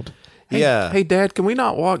parents killed. Yeah. Hey, Dad, can we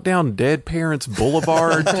not walk down Dead Parents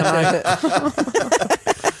Boulevard tonight?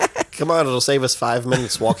 Come on, it'll save us 5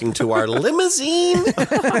 minutes walking to our limousine.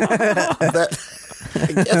 That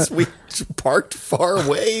I guess we parked far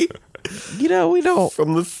away We don't.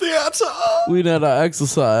 from the theater. We know to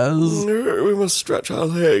exercise. We must stretch our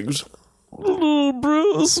legs. Little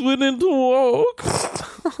Bruce went into walk.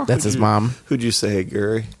 That's his mom. Who'd you say,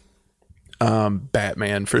 Gary?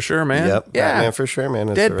 Batman for sure, man. Yep, Yeah. Batman for sure, man.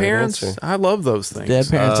 That's Dead the right Parents. answer. I love those things. Dead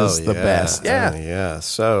Parents Oh, is the yeah. best. Yeah. Yeah.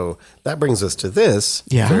 So that brings us to this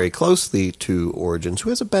Yeah. very closely to Origins. Who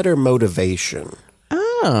has a better motivation?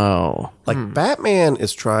 Oh. Like Batman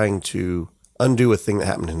is trying to undo a thing that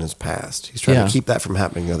happened in his past. He's trying Yeah. to keep that from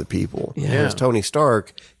happening to other people. Yeah. Whereas Tony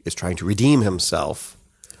Stark is trying to redeem himself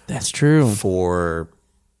That's true. for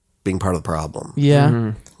being part of the problem.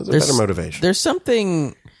 Yeah. What's a better motivation? There's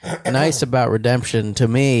something nice about redemption to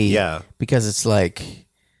me. Yeah. Because it's like,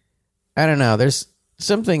 I don't know. There's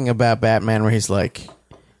something about Batman where he's like,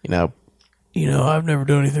 I've never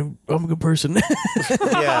done anything. I'm a good person.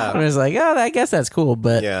 Yeah. And it's like, oh, I guess that's cool.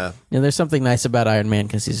 But Yeah. there's something nice about Iron Man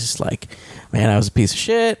because he's just like, man, I was a piece of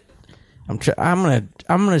shit. I'm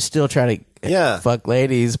gonna still try to Yeah. fuck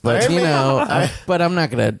ladies, but Iron Man- but I'm not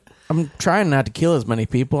gonna. I'm trying not to kill as many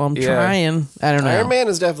people. I'm Yeah. trying. I don't know. Iron Man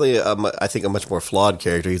is definitely, I think, a much more flawed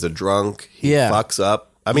character. He's a drunk. He Yeah. fucks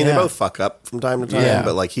up. I mean, Yeah. they both fuck up from time to time, Yeah.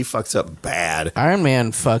 but like he fucks up bad. Iron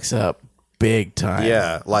Man fucks up big time.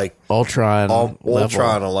 Yeah, like Ultron. level.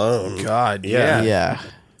 Ultron alone. God, Yeah. yeah. Yeah.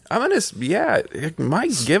 I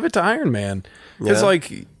might give it to Iron Man. Because,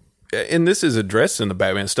 Yeah. and this is addressed in the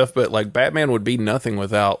Batman stuff, but, Batman would be nothing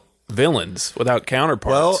without villains, without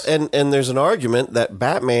counterparts. Well, and there's an argument that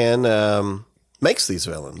Batman makes these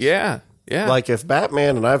villains. yeah. Like if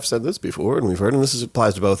Batman, and I've said this before, and we've heard, and this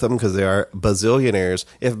applies to both of them because they are bazillionaires.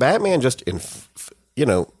 If Batman just,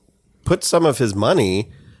 put some of his money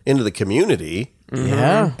into the community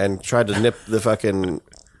Yeah. and tried to nip the fucking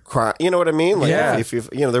crime, you know what I mean? Like Yeah. if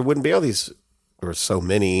there wouldn't be all these, or so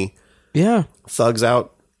many Yeah. thugs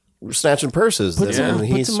out snatching purses. Put some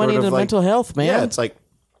money sort of into mental health, man. Yeah, it's like,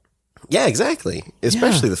 yeah, exactly.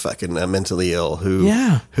 Especially the fucking mentally ill who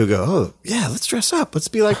go, oh yeah, let's dress up, let's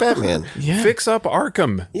be like Batman. Yeah. Fix up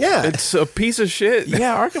Arkham. Yeah. It's a piece of shit.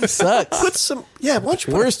 Yeah, Arkham sucks. Put some, why don't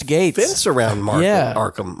you put Worst a gates. fence around Yeah.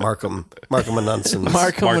 Markham and Nunson.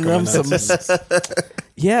 Arkham and Numsums.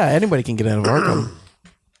 Yeah, anybody can get out of Arkham.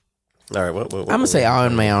 All right, what I'm gonna say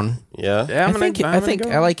Iron Man. yeah. Yeah, I think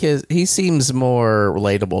I like his. He seems more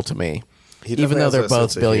relatable to me, He even definitely though has they're a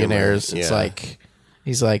both sense of humor. billionaires. It's Yeah. like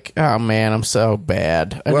he's like, oh man, I'm so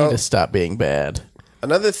bad. I Well- need to stop being bad.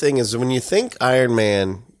 Another thing is when you think Iron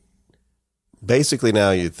Man, basically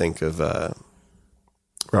now you think of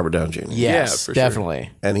Robert Downey Jr. Yes, for sure. definitely.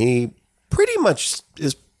 And he pretty much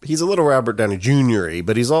is, he's a little Robert Downey Jr.-y,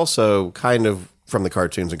 but he's also kind of, from the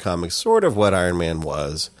cartoons and comics, sort of what Iron Man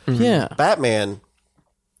was. Yeah, Batman,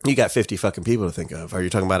 you got 50 fucking people to think of. Are you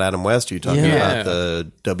talking about Adam West? Are you talking Yeah. about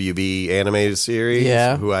the WB animated series?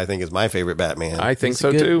 Yeah. Who I think is my favorite Batman. I think he's so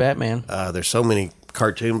a good too. Batman. There's so many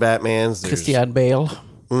cartoon Batmans. There's Christian Bale,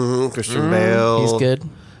 Christian Bale. he's good.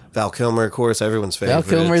 Val Kilmer, of course, everyone's favorite. Val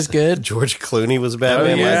Kilmer's good. George Clooney was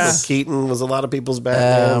Batman. Oh, yeah. Michael Keaton was a lot of people's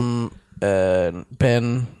Batman.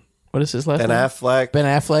 Ben, what is his last Ben name? Affleck. Ben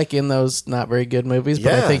Affleck in those not very good movies,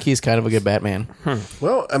 but I Yeah. think he's kind of a good Batman.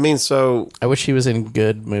 Well, I mean, so, I wish he was in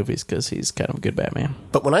good movies because he's kind of a good Batman.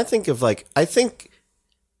 but when I think of I think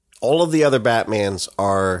all of the other Batmans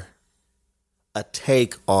are a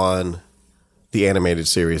take on the animated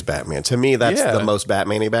series Batman. To me, that's Yeah. the most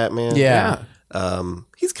Batman-y Batman. Yeah.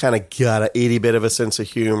 He's kind of got a itty bit of a sense of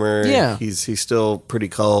humor. Yeah. He's still pretty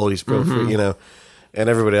cold. He's pretty, and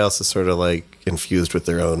everybody else is sort of like infused with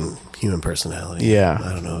their own human personality. Yeah.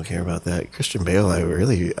 I don't know. I care about that. Christian Bale, I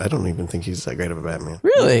don't even think he's that great of a Batman.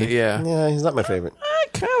 Really? Yeah. Yeah, he's not my favorite. I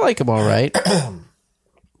kind of like him all right.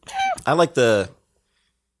 I like the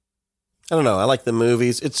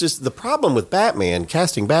movies. It's just the problem with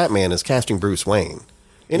casting Batman is casting Bruce Wayne.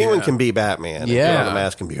 Anyone can be Batman. Yeah. And the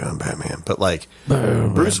mask can be on Batman. But like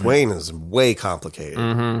Bruce Wayne is way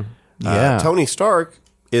complicated. Yeah. Tony Stark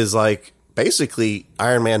is like basically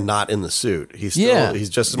Iron Man not in the suit. He's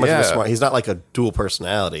just as much of a smart. He's not like a dual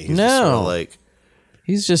personality. He's just sort of like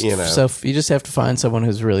he's just you know. so you just have to find someone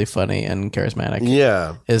who's really funny and charismatic.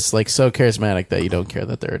 Yeah. Is like so charismatic that you don't care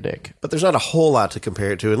that they're a dick. But there's not a whole lot to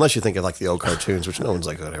compare it to unless you think of like the old cartoons, which no one's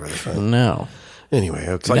like whatever they're fine. No. Anyway,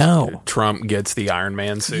 okay. No. Trump gets the Iron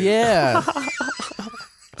Man suit. Yeah.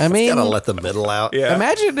 I mean, Gotta let the middle out. Yeah.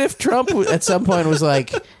 imagine if Trump at some point was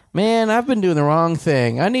like, "Man, I've been doing the wrong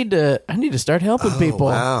thing. I need to start helping people."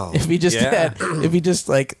 wow. If he just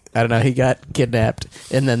like, I don't know, he got kidnapped,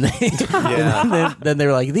 and then they, then they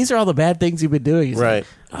were like, "These are all the bad things you've been doing." He's Right.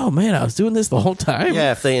 like, "Oh man, I was doing this the whole time."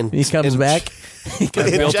 Yeah, if they he comes back.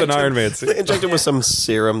 Built an Iron Man suit. They inject him with some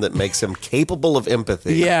serum that makes him capable of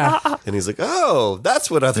empathy. Yeah. And he's like, oh, that's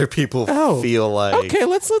what other people feel like. Okay,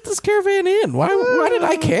 let's let this caravan in. Why did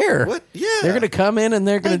I care? What? Yeah. They're going to come in and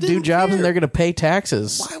they're going to do didn't jobs care. and they're going to pay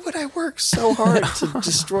taxes. Why would I work so hard to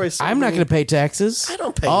destroy something? I'm not going to pay taxes. I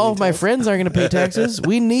don't pay All any of my taxes. friends aren't going to pay taxes.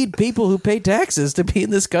 We need people who pay taxes to be in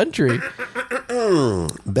this country.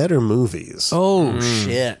 Better movies. Oh,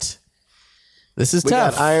 shit. This is We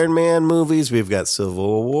tough. got Iron Man movies. We've got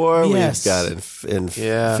Civil War. Yes. We've got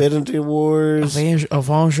Infinity Wars. Avengers.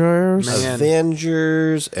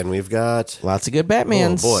 Avengers. And we've got... Lots of good Oh,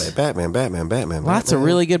 Batmans. boy. Batman. Lots of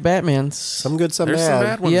really good Batmans. Some good, some There's bad. some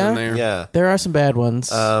bad ones Yeah. in there. Yeah. There are some bad ones.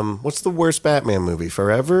 What's the worst Batman movie?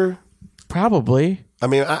 Forever? Probably. I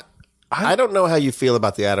mean, I don't know how you feel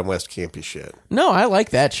about the Adam West campy shit. No, I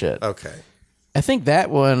like that shit. Okay. I think that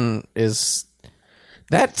one is...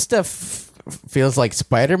 That stuff feels like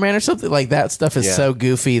Spider-Man or something. Like that stuff is Yeah. so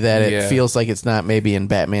goofy that it Yeah. feels like it's not maybe in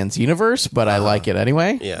Batman's universe, but I like it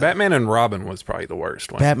anyway. Yeah. Batman and Robin was probably the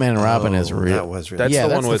worst one. Batman and Robin is real. That was really... That's Yeah, the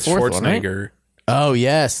that's one with the fourth one, right? Schwarzenegger. Oh,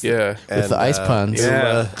 yes. Yeah. With the ice puns.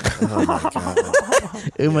 Yeah. Oh, my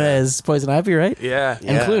God. Uma is Poison Ivy, right? Yeah.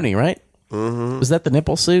 And Clooney, right? Mm-hmm. Was that the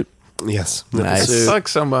nipple suit? Yes. Nice. It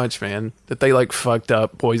sucks so much, man, that they like fucked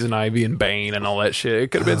up Poison Ivy and Bane and all that shit. It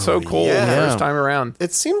could have been so cool yeah. the first time around.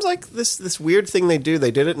 It seems like this weird thing they do. They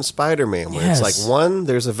did it in Spider-Man, where Yes. it's like 1,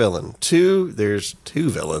 there's a villain. 2, there's 2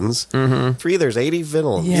 villains. 3, there's 80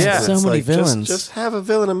 villains. Yeah, And so it's many like, villains. Just have a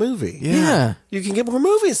villain a movie. Yeah. You can get more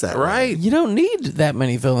movies that way. Right. You don't need that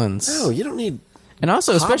many villains. No, you don't need And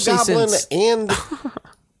also, especially Hobgoblin since and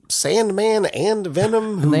Sandman and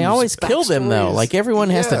Venom. they whose always kill them, though. backstories- Like, everyone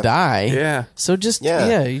has to Yeah. die. Yeah. So just,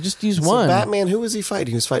 Yeah. you just use So one. Batman, who was he fighting?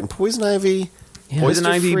 He was fighting Poison Ivy. Yeah. Poison Mr.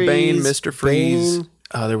 Ivy, Freeze, Bane, Mr. Freeze. Bane.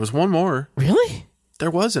 There was one more. Really?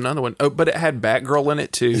 There was another one. Oh, but it had Batgirl in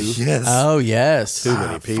it too. Yes. Oh, yes. Too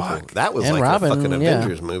many people. That was And like Robin, a fucking yeah.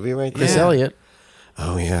 Avengers movie right there. Chris Elliott.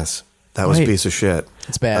 Oh, yes. That was a Wait. piece of shit.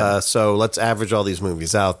 It's bad. So let's average all these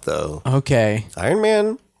movies out, though. Okay. Iron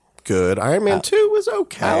Man, good. Iron Man 2 was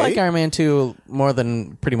okay. I like Iron Man 2 more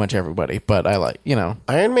than pretty much everybody, but I like,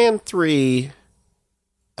 Iron Man 3...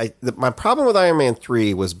 my problem with Iron Man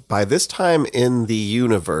 3 was by this time in the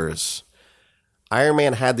universe, Iron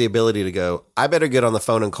Man had the ability to go, I better get on the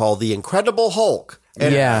phone and call the Incredible Hulk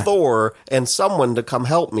and Yeah. Thor and someone to come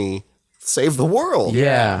help me save the world.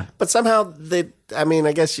 Yeah. But somehow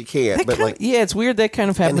I guess you can't. But like, yeah, it's weird that kind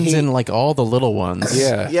of happens in like all the little ones.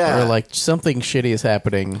 Yeah. Yeah. Where like something shitty is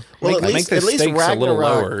happening. well, Make the stakes a little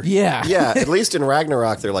lower. Yeah. Yeah, at least in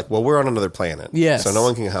Ragnarok, they're like, well, we're on another planet. Yes. So no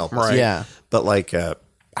one can help us. Right. Yeah. But like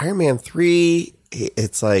Iron Man 3,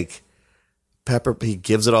 it's like he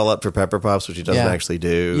gives it all up for Pepper Pops, which he doesn't Yeah. actually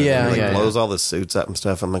do. Yeah, And he yeah, blows all the suits up and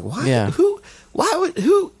stuff. I'm like, why? Yeah. Who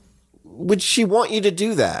would she want you to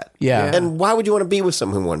do that? Yeah. And why would you want to be with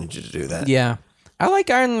someone who wanted you to do that? Yeah. I like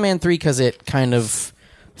Iron Man 3 because it kind of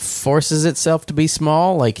forces itself to be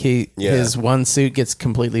small. Like his one suit gets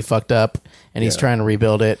completely fucked up and he's trying to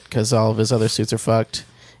rebuild it because all of his other suits are fucked.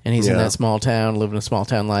 And he's in Yeah. that small town, living a small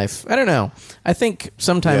town life. I don't know. I think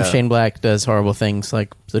sometimes Yeah. Shane Black does horrible things,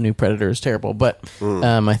 like the new Predator is terrible. But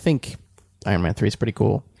I think Iron Man 3 is pretty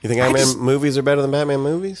cool. You think Iron Man movies are better than Batman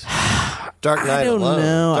movies? Dark Knight I don't alone.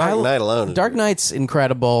 know. Dark Knight alone. Dark Knight's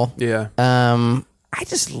incredible. Yeah. I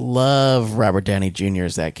just love Robert Downey Jr.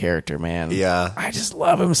 as that character, man. Yeah. I just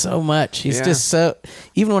love him so much. He's Yeah. just so...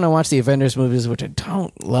 Even when I watch the Avengers movies, which I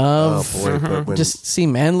don't love, Oh, boy, but when- just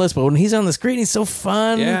seem endless, but when he's on the screen, he's so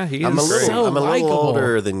fun. Yeah, he is I'm a great. so little likable.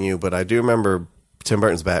 older than you, but I do remember Tim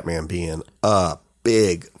Burton's Batman being a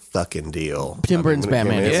big fucking deal. Tim Burton's when it came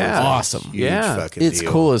Batman in, is it was a awesome. huge Yeah. fucking It's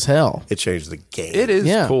deal. cool as hell. It changed the game. It is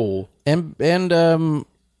Yeah. cool. And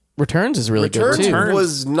Returns is really Returns good too.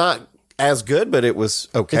 was not as good, but it was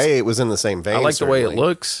okay. It was in the same vein. I like the way it certainly.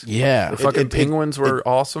 looks. Yeah. The fucking penguins were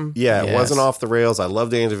awesome. Yeah, it Yes. wasn't off the rails. I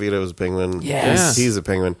love Danny DeVito as a penguin. Yes. He's a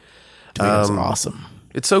penguin. That's awesome.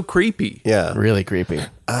 It's so creepy. Yeah. Really creepy.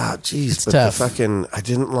 Ah, jeez. But tough. the fucking, I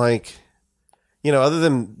didn't like, other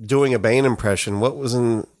than doing a Bane impression, what was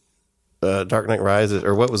in Dark Knight Rises,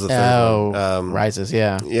 or what was the third one? Rises.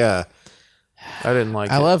 Yeah. Yeah. I didn't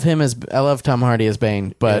like I it. love Tom Hardy as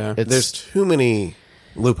Bane, but Yeah. it's There's too many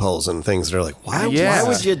loopholes and things that are like, why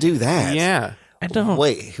would you do that? Yeah. I don't.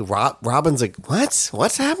 Wait, Robin's like, what?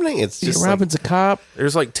 What's happening? It's just Robin's a cop.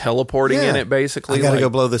 There's like teleporting Yeah. in it, basically. I gotta like, go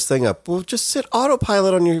blow this thing up. Well, just sit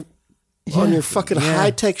autopilot on your fucking high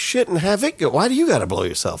tech shit and have it go. Why do you gotta blow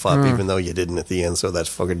yourself up, even though you didn't at the end? So that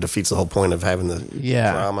fucking defeats the whole point of having the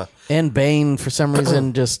drama. And Bane for some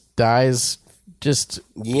reason just dies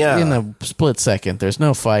in a split second. There's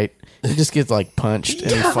no fight. He just gets like punched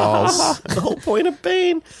and he falls. The whole point of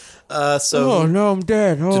Bane. So no, I'm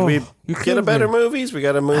dead. did we get a better movies? We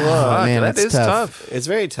got to move on. Fuck, man, that it's is tough. It's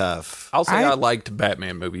very tough. I'll say I liked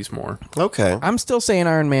Batman movies more. Okay. I'm still saying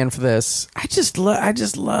Iron Man for this. I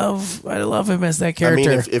love him as that I character.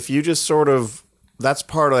 mean, if you just sort of, that's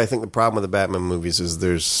part of, I think, the problem with the Batman movies is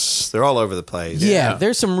they're all over the place. yeah,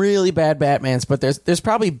 there's some really bad Batmans, but there's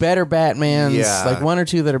probably better Batmans, Yeah. like one or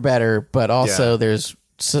two that are better, but also Yeah. there's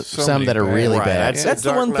some many that are bad. really Right. bad. I'd say That's the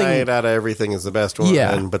Dark one thing. Knight out of everything is the best one.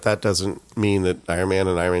 Yeah. But that doesn't mean that Iron Man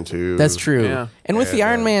and Iron Man 2. That's true. Yeah. And with the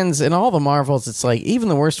Iron Mans and all the Marvels, it's like even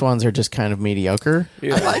the worst ones are just kind of mediocre.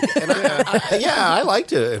 Yeah. I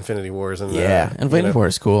liked it, Infinity Wars. And Infinity War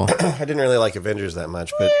is cool. I didn't really like Avengers that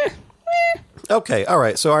much, but okay, all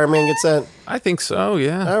right. So Iron Man gets that. I think so,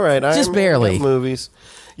 yeah. All right, Iron Just Man barely. got movies.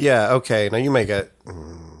 Yeah, okay. Now you may get. I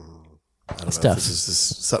don't know if Stuff. this is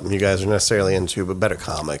something you guys are necessarily into, but better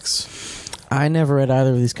comics. I never read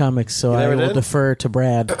either of these comics, so I never will did? defer to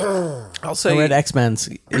Brad. I'll I say read X-Men's.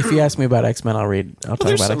 If you ask me about X-Men, I'll talk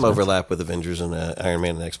There's about some X-Men. overlap with Avengers and Iron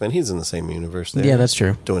Man and X-Men. He's in the same universe there. Yeah, that's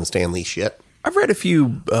true. Doing Stan Lee shit. I've read a few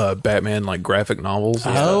Batman like graphic novels.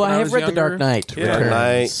 and stuff Oh, when I have was read The younger. Dark Knight. Yeah. Dark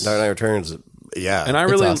Returns. Knight Returns. Yeah. And I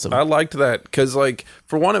It's really awesome. I liked that because like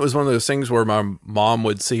for one, it was one of those things where my mom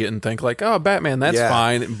would see it and think like, "Oh, Batman, that's Yeah.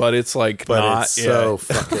 fine," but it's like but not. it's so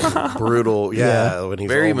yeah. fucking brutal. Yeah, when he's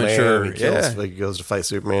Very old man, mature, he kills, yeah. he goes to fight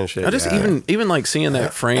Superman. Shit. I just yeah. even like seeing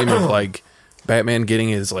that frame of like Batman getting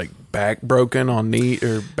his like back broken on knee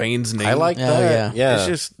or Bane's knee. I like Oh, that. Yeah, It's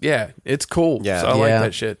just it's cool. Yeah. so I Yeah. like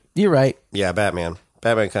that shit. You're right. yeah. Batman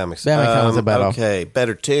comics. Batman comics are better. Okay,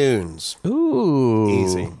 better tunes. Ooh.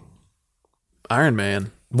 Easy. Iron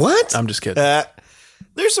Man. What? I'm just kidding.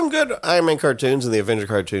 There's some good Iron Man cartoons, and the Avenger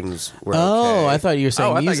cartoons were Oh, okay. I thought you were saying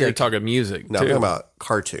I thought you were music. talking music. No, too. I'm talking about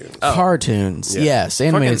cartoons. Cartoons. Yeah. Yes,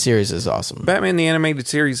 animated Fucking- series is awesome. Batman the Animated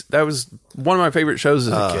Series. That was one of my favorite shows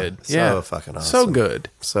as a kid. so fucking So awesome. good.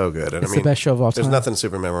 So good. And It's the best show of all There's time. nothing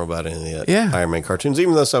super memorable about any of the Yeah. Iron Man cartoons,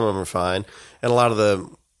 even though some of them are fine. And a lot of the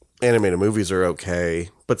animated movies are okay,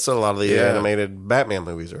 but still a lot of the Yeah. animated Batman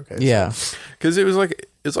movies are okay. Yeah. Because it was like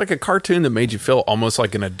it's like a cartoon that made you feel almost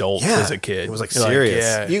like an adult Yeah. as a kid. It was like You're serious.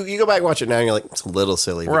 yeah. You go back and watch it now and you're like, it's a little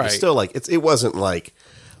silly, but Right. it's still like, it wasn't like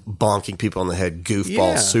bonking people on the head,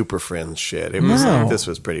 goofball, Yeah. super friends shit. It was No. like, this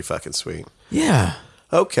was pretty fucking sweet. Yeah.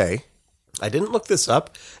 Okay. I didn't look this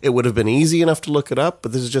up. It would have been easy enough to look it up,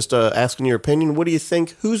 but this is just asking your opinion. What do you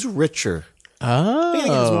think? Who's richer? Oh. Who do you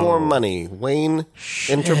think has more money? Wayne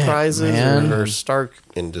Enterprises man. or Stark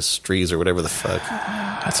Industries or whatever the fuck?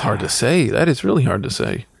 That's hard to say. That is really hard to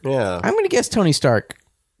say. Yeah. I'm going to guess Tony Stark.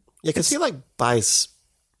 Yeah, because he like buys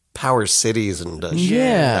power cities and does shit.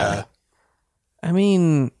 Yeah. I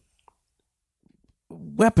mean,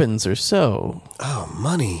 weapons or so. Oh,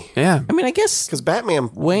 money. Yeah. I mean, I guess Because Batman,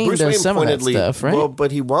 Wayne Bruce does Wayne some of that pointedly, stuff, right? Well,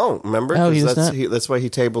 but he won't. Remember? Oh, 'Cause he does that's not? that's why he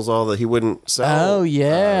tables all the. He wouldn't sell. Oh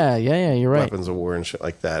yeah, yeah, you're right. Weapons of war and shit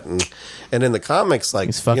like that, and in the comics, like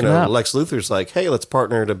He's fucking you know, up. Lex Luthor's like, "Hey, let's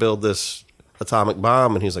partner to build this atomic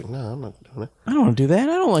bomb," and he's like, "No, I'm not doing it." I don't want to do that.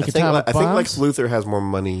 I don't like atomic I think bombs. Lex Luthor has more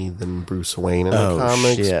money than Bruce Wayne in Oh, the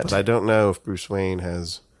comics, shit. but I don't know if Bruce Wayne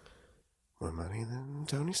has more money than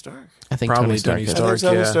Tony Stark. I think Probably Tony Stark. Tony does. Stark.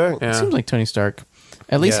 Tony Yeah. Stark. Yeah. Seems like Tony Stark.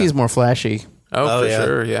 At least Yeah. he's more flashy. Oh, for yeah.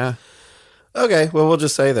 sure. Yeah. Okay, well, we'll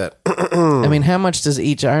just say that. I mean, how much does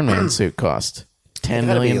each Iron Man suit cost? $10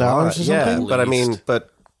 Gotta be million a or lot. something? Yeah, but I mean, but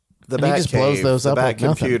the And he Bat just blows Cave, those the up Bat like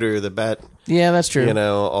nothing. computer, the Bat, Yeah, that's true. you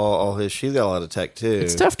know, all his. She's got a lot of tech too.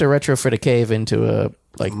 It's tough to retrofit a cave into a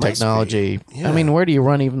like Must technology. be. Yeah. I mean, where do you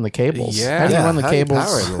run even the cables? Yeah. How do you Yeah, run the how do you cables?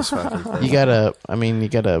 power in this fucking thing? You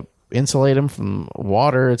gotta insulate them from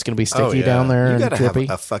water. It's gonna be sticky down there You and gotta have drippy.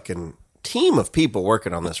 a fucking team of people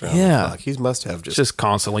working on this round Yeah. the clock. He must have just. Just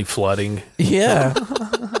constantly flooding. Yeah.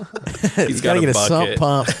 He's Gotta got a get a sump bucket.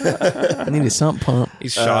 pump. I need a sump pump.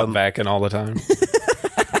 He's shot backing all the time.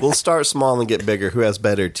 We'll start small and get bigger. Who has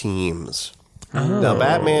better teams? Now,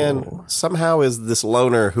 Batman somehow is this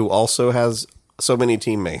loner who also has so many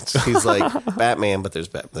teammates. He's like Batman, but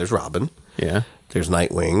there's Robin. Yeah. There's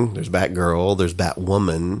Nightwing. There's Batgirl. There's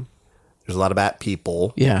Batwoman. There's a lot of Bat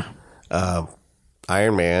people. Yeah.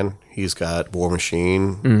 Iron Man. He's got War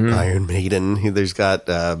Machine. Iron Maiden. There's got,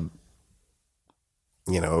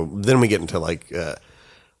 then we get into like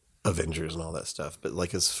Avengers and all that stuff. But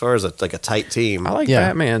like as far as a tight team, I like Yeah.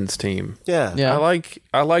 Batman's team. yeah, Yeah.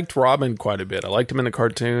 I liked Robin quite a bit. I liked him in the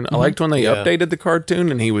cartoon. I liked when they Yeah. updated the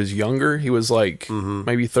cartoon and he was younger. He was like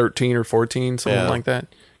maybe 13 or 14, something Yeah. like that.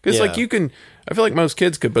 Because Yeah. like I feel like most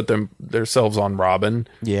kids could put themselves on Robin.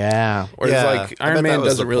 Yeah. Whereas Yeah, like I bet Iron that Man was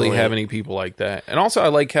doesn't the really point. have any people like that. And also I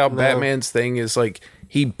like how Batman's thing is like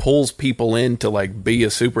he pulls people in to like be a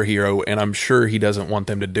superhero, and I'm sure he doesn't want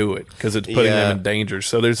them to do it because it's putting Yeah. them in danger.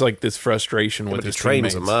 So there's like this frustration with but he his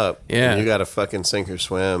trains teammates. them up. Yeah. And you got to fucking sink or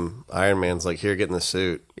swim. Iron Man's like, here, get in the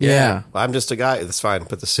suit. Yeah. I'm just a guy. That's fine.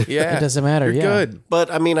 Put the suit. Yeah, It doesn't matter, You're yeah. good.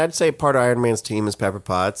 But I mean, I'd say part of Iron Man's team is Pepper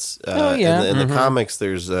Potts. Oh, yeah. In the comics,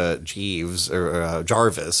 there's Jeeves or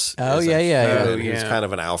Jarvis. Oh, is yeah, a yeah, human yeah. Who's kind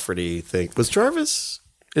of an Alfred-y thing. Was Jarvis?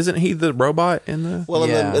 Isn't he the robot in the? Well,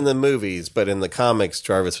 Yeah. in the movies, but in the comics,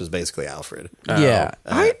 Jarvis was basically Alfred. Yeah.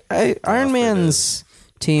 Iron Alfred Man's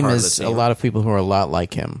team part of the is a team. lot of people who are a lot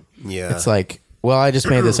like him. Yeah. It's like, well, I just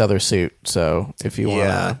made this other suit, so if you want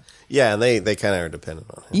Yeah, yeah, and they kind of are dependent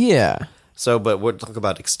on him. Yeah. So, but we'll talk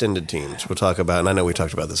about extended teams. We'll talk about, and I know we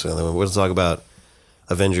talked about this in the other one. We'll talk about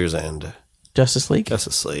Avengers and Justice League?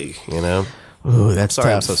 Justice League. You know, Ooh, that's sorry,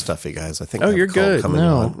 I'm tough. so stuffy, guys. I think. Oh, I have a you're cold good. coming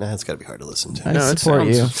No. on. Nah, it's got to be hard to listen to. I No, it support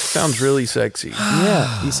you. sounds really sexy.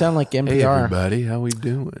 Yeah, you sound like Hey NPR. everybody, how we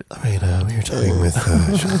doing? Right, we were talking with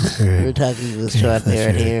Sean Perry. We're talking with Sean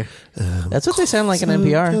Parrott here. That's what they sound like in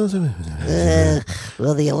NPR.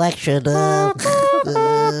 Well, the election.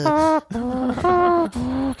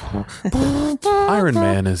 Iron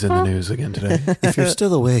Man is in the news again today. If you're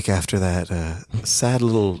still awake after that sad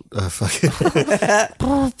little fucking.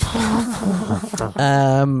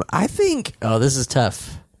 I think. Oh, this is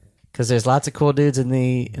tough because there's lots of cool dudes in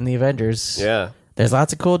the Avengers. Yeah, There's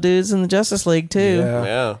lots of cool dudes in the Justice League too.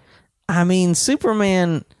 yeah. I mean,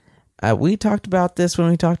 Superman. We talked about this when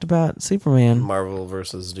we talked about Superman. Marvel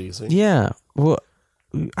versus DC. Yeah. Well,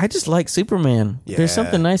 I just like Superman. Yeah. There's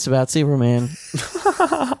something nice about Superman.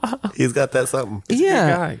 He's got that something.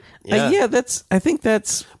 Yeah. guy. Yeah. That's. I think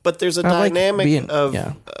that's. But there's a I like dynamic being- of,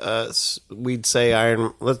 yeah. we'd say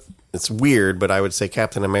it's weird, but I would say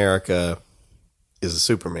Captain America is a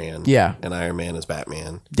Superman. Yeah. And Iron Man is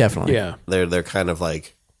Batman. Definitely. Yeah. They're kind of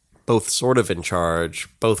like both sort of in charge,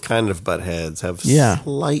 both kind of butt heads, have Yeah.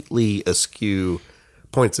 slightly askew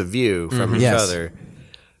points of view from each Yes. other.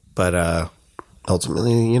 But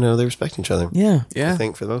ultimately, they respect each other. Yeah. Yeah. I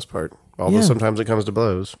think for the most part. Although Yeah. sometimes it comes to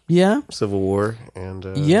blows. Yeah. Civil War and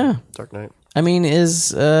Yeah. Dark Knight. I mean, is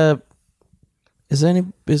there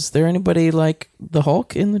anybody like the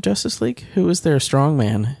Hulk in the Justice League? Who is their strong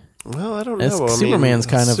man? Well, I don't It's- know. I mean, Superman's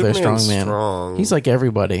kind of their Superman's strong man. strong. He's like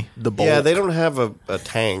everybody. The Bulk. Yeah, they don't have a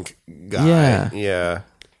tank guy. Yeah. Yeah.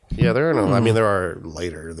 Yeah, there are no. I mean, there are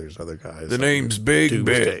later. There's other guys. The name's Big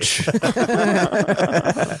Doomsday. Bitch.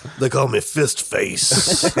 They call me Fist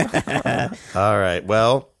Face. All right.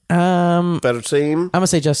 Well, better team. I'm gonna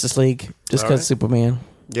say Justice League just because right. Superman.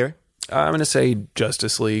 Gary? I'm gonna say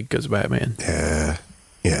Justice League because Batman.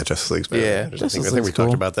 Yeah, Justice League's better. Yeah, I think Justice we League's talked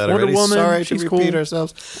cool. about that Wonder already. Woman, Sorry to she's repeat cool.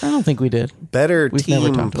 ourselves. I don't think we did. Better We've never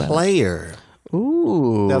team talked about it. player.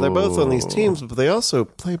 Ooh. Now, they're both on these teams, but they also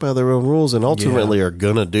play by their own rules and ultimately are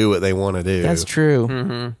going to do what they want to do. That's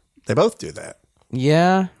true. They both do that.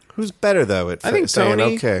 Yeah. Who's better, though, at I think saying,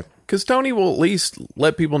 Tony. okay. Because Tony will at least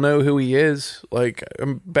let people know who he is. Like,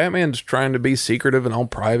 Batman's trying to be secretive and all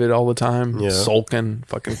private all the time. Yeah. Sulking,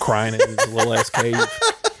 fucking crying in his little ass cave.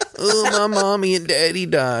 Oh, my mommy and daddy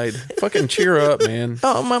died. Fucking cheer up, man.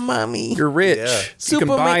 Oh, my mommy. You're rich. Yeah. You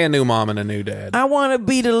Superman- can buy a new mom and a new dad. I want to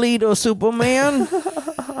be the leader, Superman.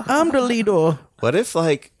 I'm the leader. What if,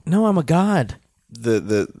 like, No, I'm a god.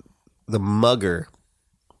 the mugger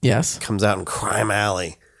Yes. comes out in Crime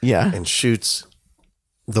Alley Yeah. and shoots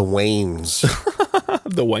the Waynes,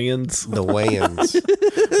 The Wayans. the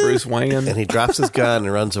Wayans, Bruce Wayne. and he drops his gun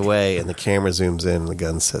and runs away, and the camera zooms in, and the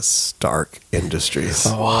gun says Stark Industries.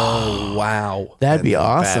 Oh, wow. That'd be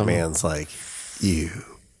awesome. Batman's like, you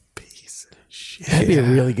piece of shit. That'd be a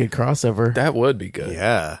really good crossover. That would be good.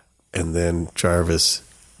 Yeah. And then Jarvis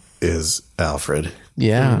is Alfred,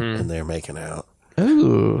 Yeah. and they're making out.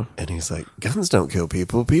 Ooh. And he's like, guns don't kill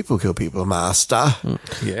people. People kill people, master.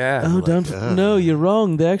 Yeah. Oh, no, you're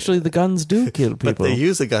wrong. The guns do kill people. But they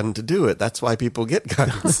use a gun to do it. That's why people get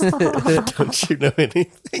guns. Don't you know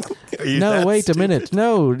anything? Are you No, that wait a stupid? minute.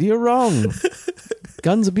 No, you're wrong.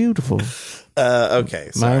 Guns are beautiful. Okay,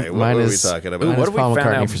 sorry. Mine what were we is, talking about? Mine What is if we Paul found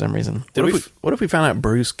McCartney out- for some reason. What if we found out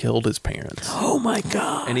Bruce killed his parents? Oh my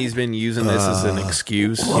God. And he's been using this as an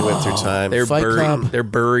excuse. He went through time. They're Fight buried. Club. They're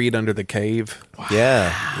buried under the cave.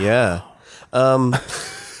 Yeah.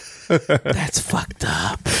 That's fucked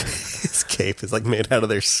up. His cape is like made out of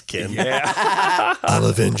their skin. Yeah. I'll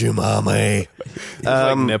avenge you, mommy.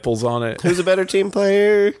 Like nipples on it. Who's a better team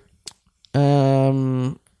player?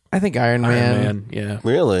 I think Iron Man. Man, yeah.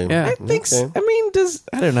 Really? Yeah. I think so. Okay. I mean,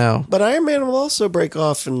 I don't know. But Iron Man will also break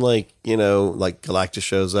off and like Galactus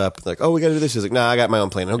shows up and like, oh, we got to do this. He's like, nah, I got my own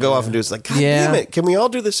plan. He'll go off and do it. It's like, God damn it. Can we all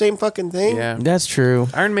do the same fucking thing? Yeah. That's true.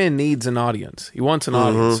 Iron Man needs an audience. He wants an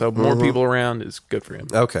audience, so more people around is good for him.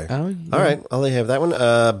 Okay. Oh, yeah. All right. I'll have that one.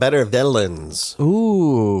 Better villains.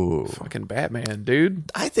 Ooh. Fucking Batman,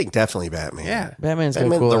 dude. I think definitely Batman. Yeah. Batman's got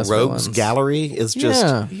Batman, cool the ass Rogues villains. Gallery is just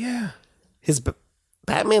Yeah. Yeah.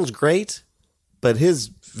 Batman's great, but his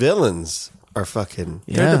villains are fucking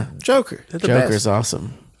Yeah. Joker. They're the Joker's best.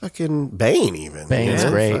 awesome. Fucking Bane even. Bane's you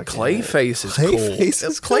know? great. Fucking- Clayface is Clayface cool.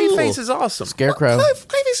 is Clayface cool. is awesome. Scarecrow.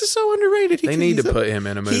 Clayface is so underrated. They need to put him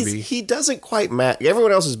in a movie. He doesn't quite match.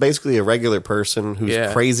 Everyone else is basically a regular person who's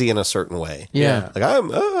Yeah. crazy in a certain way. Yeah. Like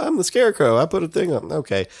I'm the Scarecrow. I put a thing up.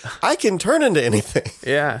 Okay, I can turn into anything.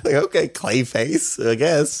 Yeah. Like, okay, Clayface. I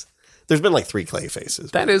guess there's been like 3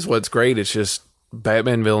 Clayfaces. That is what's great. It's just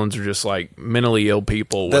Batman villains are just like mentally ill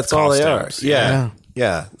people with That's all they are. costumes.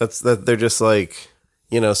 Yeah. That's that. They're just like.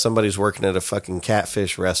 Somebody's working at a fucking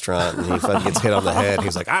catfish restaurant and he fucking gets hit on the head.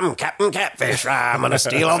 He's like, I'm Captain Catfish. I'm going to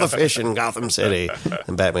steal all the fish in Gotham City.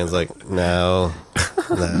 And Batman's like, no.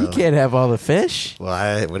 You can't have all the fish.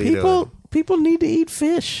 Why? What are you doing? People need to eat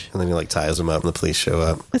fish. And then he like ties them up and the police show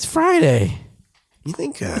up. It's Friday. You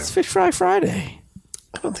think? It's Fish Fry Friday.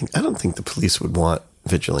 I don't think the police would want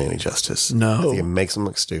vigilante justice. No. I think it makes them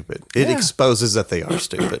look stupid. It exposes that they are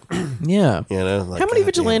stupid. Yeah. Like, How many God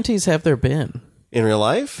vigilantes have there been damn. In real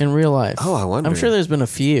life? in real life? Oh, I wonder. I'm sure there's been a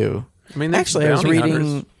few. I mean, there's Actually, I was bounty reading.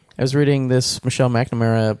 hunters. I was reading this Michelle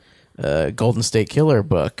McNamara Golden State Killer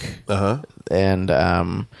book. And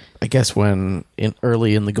I guess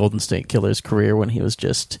early in the Golden State Killer's career, when he was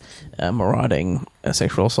just marauding a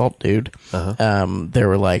sexual assault dude, there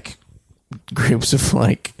were like groups of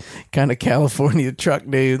like kind of California truck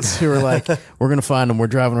dudes who were like, we're going to find him. We're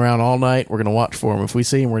driving around all night. We're going to watch for him. If we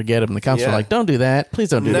see him, we're going to get him. And the cops were like, don't do that. Please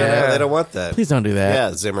don't do No, that. they don't want that. Please don't do that.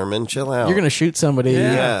 Yeah, Zimmerman, chill out. You're going to shoot somebody.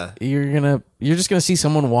 Yeah. You're just going to see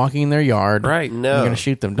someone walking in their yard. Right. No. You're going to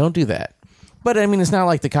shoot them. Don't do that. But I mean, it's not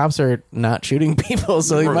like the cops are not shooting people,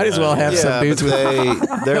 so you might as well have some dudes with.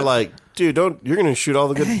 they're like, dude, you're going to shoot all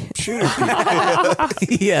the good shooters.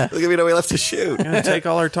 Yeah, Look at me, nobody left to shoot. Gonna take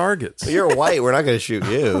all our targets. You're white. We're not going to shoot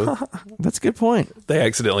you. that's a good point. They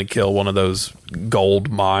accidentally kill one of those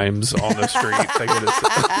gold mimes on the street. Thinking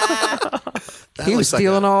it's, He was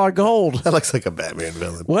stealing all our gold. That looks like a Batman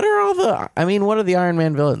villain. What are the Iron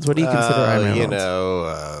Man villains? What do you consider Iron Man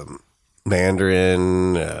villains?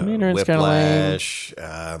 Mandarin, Mandarin's kinda lame. Whiplash.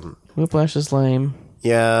 Whiplash is lame.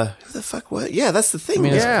 Yeah. Who the fuck what? Yeah, that's the thing. I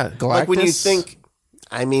mean, it's yeah. Like when you Galactus? think,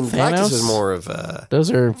 Galactus Thanos? is more of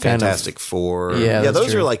Those are Fantastic Four. Yeah, that's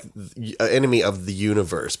those true. are like enemy of the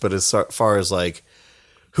universe. But as far as like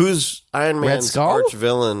who's Iron Man's Skull? arch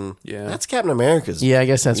villain, that's Captain America's. Yeah, I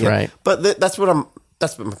guess that's right. But that's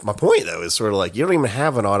my point though. Is sort of like you don't even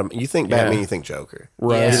have an You think Batman, you think Joker.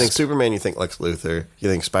 Right. You think Superman, you think Lex Luthor. You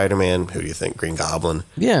think Spider-Man, who do you think? Green Goblin.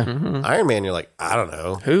 Yeah, Iron Man, you're like, I don't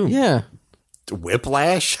know. who? yeah.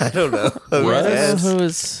 Whiplash? I don't know. I don't know Rust? who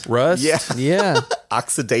is? Rust? Yeah. Yeah,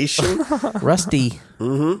 Oxidation. Rusty.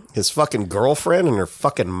 His fucking girlfriend and her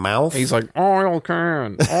fucking mouth. He's like, oil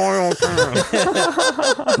can.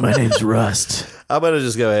 My name's Rust. I'm going to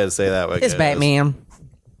just go ahead and say that way. It's Batman.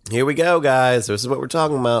 Here we go, guys. This is what we're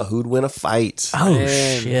talking about. Who'd win a fight? Oh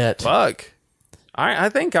shit! Fuck. I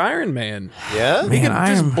think Iron Man. Yeah? He could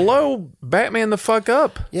Iron- just blow Batman the fuck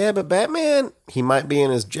up. Yeah, but Batman, he might be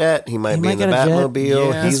in his jet. He might be might in the get a jet.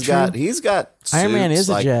 Batmobile. Yeah, he's got suits, Iron Man is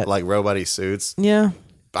a jet. like robot suits. Yeah,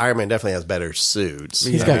 Iron Man definitely has better suits.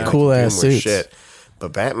 He's I got mean, cool he can ass do more suits.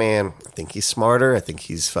 But Batman, I think he's smarter. I think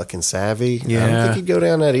he's fucking savvy. I Yeah. don't think he'd go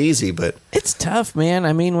down that easy, but it's tough, man.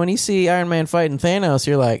 I mean, when you see Iron Man fighting Thanos,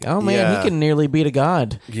 you're like, oh man, Yeah. he can nearly beat a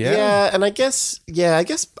god. yeah, and I guess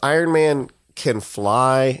Iron Man can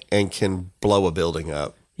fly and can blow a building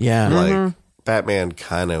up. Yeah, Like Batman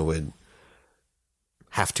kind of would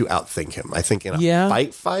have to outthink him. I think in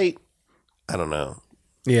a fight, I don't know.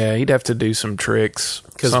 Yeah, he'd have to do some tricks,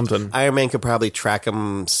 something. Iron Man could probably track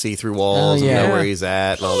him, see through walls, and know where he's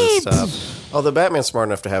at, and all this stuff. Although Batman's smart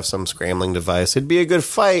enough to have some scrambling device, it'd be a good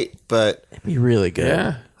fight, but it'd be really good.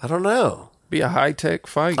 Yeah, I don't know. Be a high-tech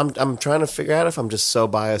fight. I'm trying to figure out if I'm just so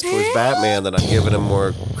biased towards Batman that I'm giving him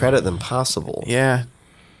more credit than possible. Yeah,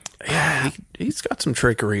 he's got some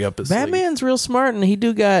trickery up his Batman's real smart, and he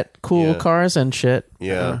do got cool cars and shit.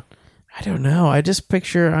 Yeah. I don't know. I just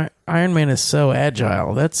picture Iron Man is so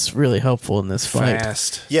agile. That's really helpful in this fight.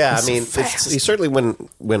 Fast. Yeah, I mean, he certainly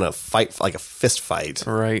wouldn't win a fight, like a fist fight.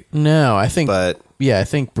 Right. No, I think I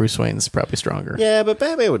think Bruce Wayne's probably stronger. Yeah, but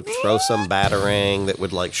Batman would throw some batarang that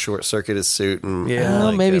would like short circuit his suit and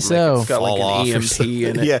maybe so. Got like an EMP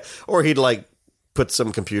in it. Yeah, or he'd like put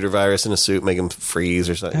some computer virus in his suit, make him freeze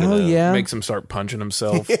or something. Oh, yeah. Makes him start punching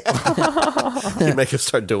himself. He'd make him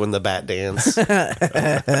start doing the bat dance.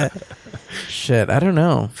 Shit, I don't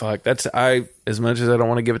know. Fuck, as much as I don't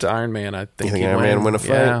want to give it to Iron Man, I think he'd Iron Man would win a fight?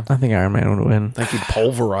 Yeah. I think Iron Man would win. I think he'd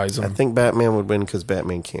pulverize him. I think Batman would win because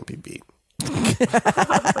Batman can't be beat.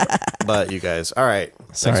 But you guys, all right.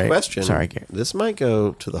 Next question. Sorry, Gary. This might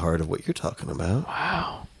go to the heart of what you're talking about.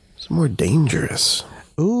 Wow. It's more dangerous.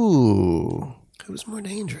 Ooh. Who's more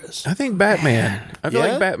dangerous? I think Batman. I feel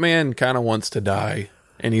like Batman kind of wants to die,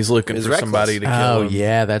 and he's looking for somebody to kill him. Oh,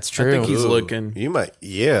 yeah, that's true. I think he's looking. You might,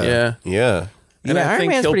 yeah. Yeah, And I Iron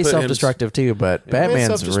think Man's he'll pretty put self-destructive too, but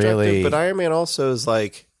Batman's really... But Iron Man also is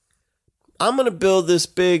like, I'm going to build this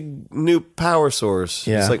big new power source.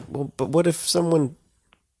 Yeah. It's like, well, but what if someone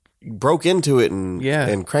broke into it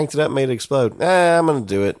and cranked it up, made it explode? I'm going to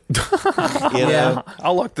do it. You know?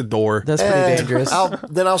 I'll lock the door. That's pretty dangerous.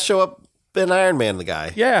 Then I'll show up in Iron Man, the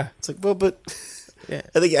guy. Yeah. It's like, well, but...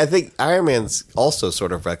 I think Iron Man's also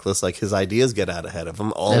sort of reckless. Like his ideas get out ahead of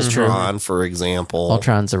him. Ultron, for example.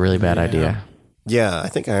 Ultron's a really bad idea. Yeah, I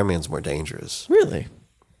think Iron Man's more dangerous. Really?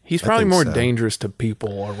 He's probably more dangerous to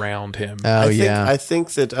people around him. Oh, I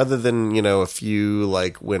think that other than, a few,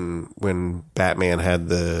 like when Batman had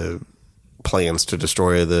the plans to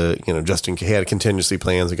destroy he had contingency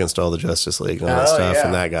plans against all the Justice League and all that stuff,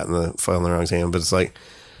 and that got fell in the wrong hand. But it's like,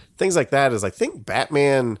 things like that is, I think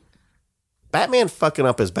Batman fucking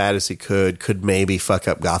up as bad as he could maybe fuck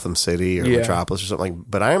up Gotham City or Metropolis or something like.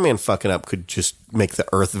 But Iron Man fucking up could just make the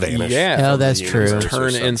Earth vanish. Yeah, that's true.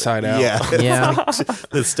 Turn inside out. Yeah, Yeah.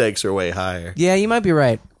 The stakes are way higher. Yeah, you might be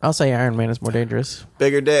right. I'll say Iron Man is more dangerous.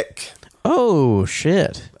 Bigger dick, Oh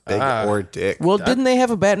shit! big or dick. Well, didn't they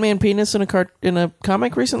have a Batman penis in a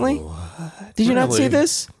comic recently? What? Did you not see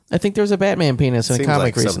this? I think there was a Batman penis in Seems a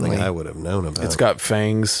comic like recently. something I would have known about. It's got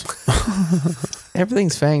fangs.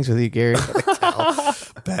 Everything's fangs with you, Gary.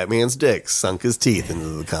 Batman's dick sunk his teeth into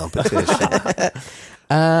the competition.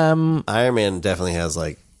 Iron Man definitely has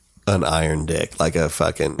like an iron dick, like a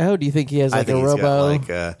fucking. Oh, do you think he has like a he's robo? got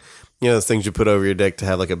like those things you put over your dick to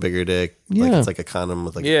have like a bigger dick. Yeah. Like it's like a condom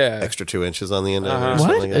with like extra 2 inches on the end of it. Or What?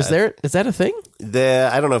 something like that. Is that a thing?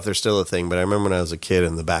 I don't know if there's still a thing, but I remember when I was a kid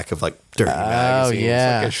in the back of like dirty magazines.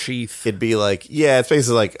 yeah. Like a sheath. It'd be like, it's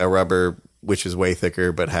basically like a rubber, which is way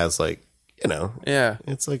thicker, but has like, Yeah.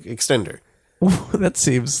 it's like extender. That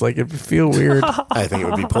seems like it'd feel weird. I think it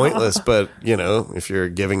would be pointless, but if you're a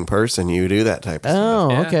giving person, you do that type of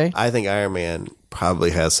stuff. Oh, okay. I think Iron Man probably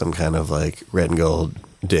has some kind of like red and gold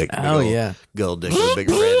dick. Oh, yeah. Gold dick with a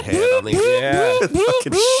big red head on the Yeah. It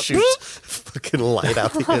fucking shoots fucking light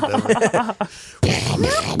out the end of it.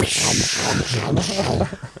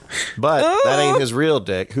 But that ain't his real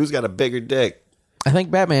dick. Who's got a bigger dick? I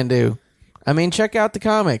think Batman do. I mean, check out the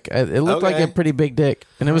comic. It looked like a pretty big dick,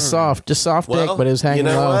 and it was soft, just soft dick, but it was hanging you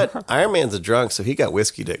know low. what? Iron Man's a drunk, so he got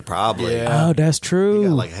whiskey dick probably. Yeah. Oh, that's true. He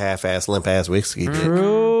got like half-ass, limp-ass whiskey dick,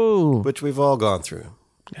 True. which we've all gone through.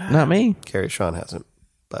 Not me. Carrie Sean hasn't,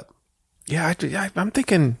 but Yeah, I'm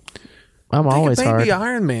thinking. I'm always maybe hard.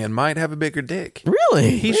 Iron Man might have a bigger dick.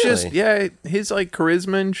 Really? He's just his like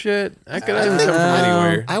charisma and shit. I could have come from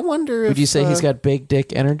anywhere. I wonder if... Would you say he's got big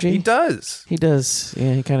dick energy? He does. He does.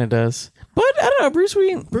 Yeah, he kind of does. But I don't know, Bruce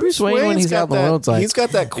Wayne when he's out in the world, like he's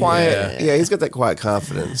got that quiet. Yeah, he's got that quiet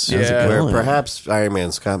confidence. Yeah. Where perhaps Iron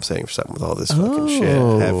Man's compensating for something with all this fucking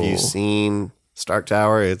shit. Have you seen Stark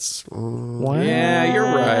Tower? It's wow. Yeah, you're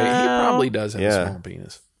right. He probably does have a small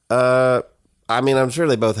penis. I mean, I'm sure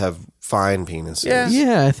they both have fine penises.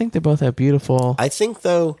 Yeah, I think they both have beautiful. I think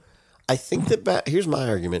that here's my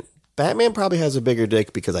argument. Batman probably has a bigger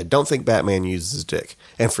dick because I don't think Batman uses his dick.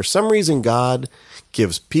 And for some reason, God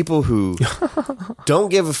gives people who don't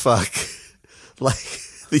give a fuck, like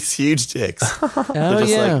these huge dicks. Oh, They're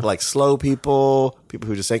just yeah. like slow people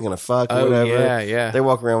who just ain't gonna fuck or whatever. yeah. They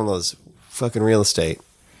walk around with those fucking real estate,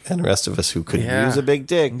 and the rest of us who could Yeah. use a big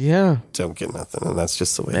dick Yeah. don't get nothing, and that's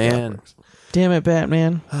just the way that Man. works. Damn it,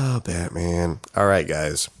 Batman. Oh, Batman! All right,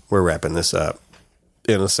 guys, we're wrapping this up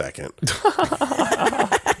in a second.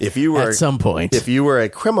 If you were At some point. if you were a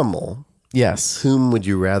criminal, Yes. whom would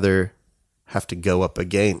you rather have to go up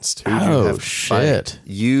against? Who would you Oh, have to shit. fight?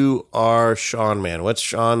 You are Sean, man. What's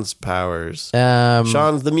Sean's powers?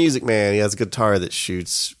 Sean's the music man. He has a guitar that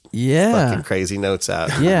shoots Yeah. fucking crazy notes out.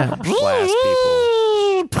 Yeah. Blast people.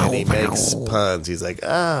 And he makes puns. He's like,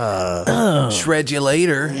 Shred you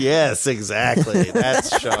later. yes, exactly.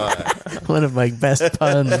 That's Sean. One of my best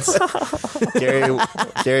puns.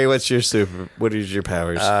 Gary, what is your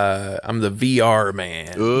powers? I'm the VR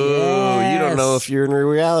man. Ooh, you don't know if you're in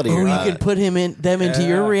reality or Oh, not. you can put them into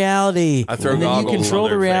your reality. I throw and then you goggles control on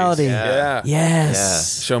the their reality. face. Yeah.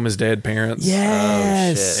 Yes. Show him his dead parents.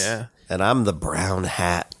 Yes. Shit. Yeah. And I'm the brown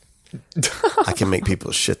hat. I can make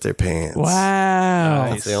people shit their pants. Wow.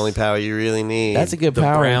 That's the only power you really need. That's a good The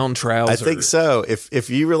power. brown I trousers. think so. If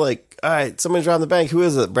you were like, all right, someone's robbing the bank. Who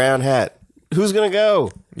is it? Brown hat. Who's going to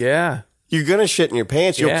go? Yeah. You're going to shit in your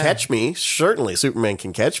pants. You'll Yeah. catch me. Certainly, Superman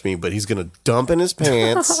can catch me, but he's going to dump in his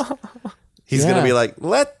pants. He's going Yeah. to be like,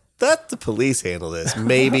 let the police handle this.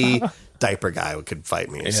 Maybe Diaper Guy could fight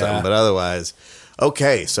me or something. But otherwise,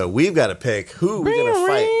 okay, so we've got to pick who we're going to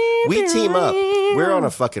fight. We team up.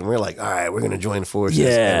 We're like, all right, we're going to join forces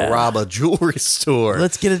Yeah. and rob a jewelry store.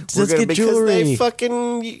 Let's get We're gonna- jewelry. Because they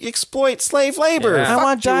fucking exploit slave labor. Yeah. I Fuck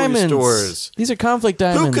want jewelry diamonds. stores. These are conflict Who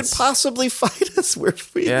diamonds. could possibly fight us? We're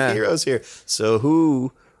Yeah. heroes here.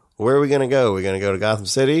 So where are we going to go? Are we going to go to Gotham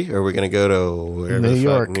City or are we going to go to wherever New the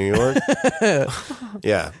York. fuck? New York?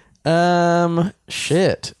 Yeah.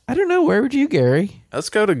 Shit. I don't know. Where would you, Gary? Let's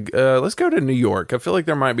go to New York. I feel like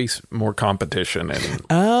there might be more competition, and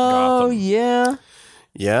Oh, yeah.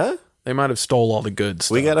 Yeah? they might have stole all the good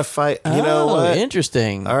stuff. We got to fight. You know Oh, what?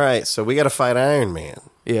 interesting. All right. So we got to fight Iron Man.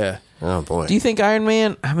 Yeah. Oh, boy. Do you think Iron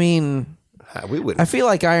Man? I mean, We wouldn't. I feel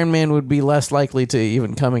like Iron Man would be less likely to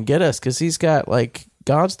even come and get us because he's got like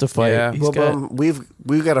gods to fight. Yeah. He's well, got,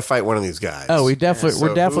 we've got to fight one of these guys. oh, we're definitely who are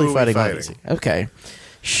we fighting. fighting? Okay,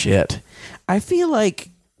 shit. I feel like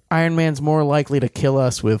Iron Man's more likely to kill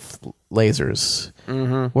us with lasers,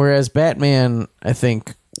 whereas Batman, I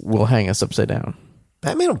think, will hang us upside down.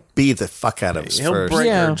 Batman will beat the fuck out of us He'll first. break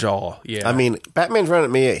Yeah. her jaw. Yeah. I mean, Batman's running at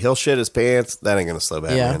me. He'll shit his pants. That ain't going to slow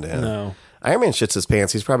Batman down. no. Iron Man shits his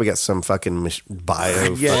pants. He's probably got some fucking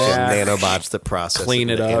bio Yeah. fucking nanobots that process Clean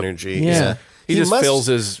it up. energy. Yeah. He just must- fills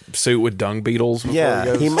his suit with dung beetles before Yeah,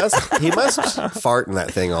 he goes. he must fart in that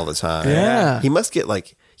thing all the time. Yeah. He must get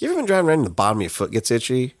like, you ever been driving around and the bottom of your foot gets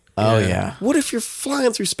itchy? Oh yeah. What if you're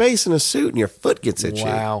flying through space in a suit and your foot gets itchy?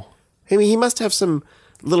 Wow. I mean, he must have some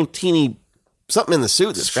little teeny something in the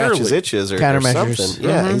suit that scratches Surely. itches or Countermeasures. something.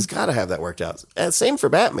 Yeah, he's got to have that worked out. And same for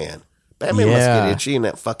Batman. Batman must Yeah. get itchy in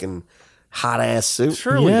that fucking hot ass suit.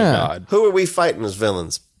 Surely Yeah. to God. Who are we fighting as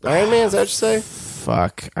villains? Iron Man, is that what you say?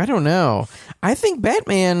 Fuck. I don't know. I think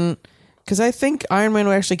Batman, because I think Iron Man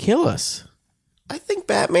will actually kill us. I think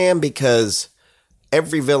Batman because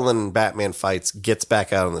every villain Batman fights gets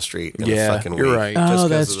back out on the street in Yeah, a fucking you're week. right. Just Oh, 'cause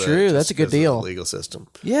that's of the- true. just That's a good 'cause of the deal. legal system.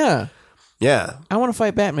 Yeah. Yeah. I want to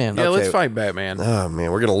fight Batman. Yeah, let's Okay. fight Batman. Oh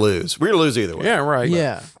man, we're gonna lose. We're gonna lose either way. yeah, right.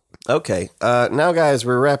 Yeah. Okay. Now, guys,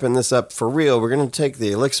 we're wrapping this up for real. We're gonna take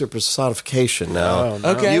the elixir personification now. Oh, no.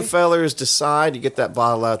 Okay. You fellers decide. You get that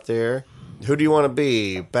bottle out there. Who do you want to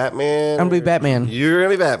be? Batman? I'm gonna be Batman. You're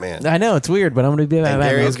gonna be Batman. I know it's weird, but I'm going to be And Batman.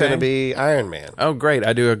 Gary's okay. gonna be Iron Man. Oh, great.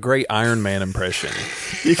 I do a great Iron Man impression.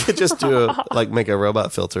 You could just do make a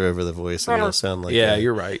robot filter over the voice, and you'll sound like Yeah, that.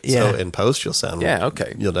 you're right. Yeah. So in post, you'll sound Yeah,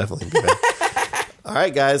 okay. You'll definitely be that. All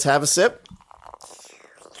right, guys, have a sip.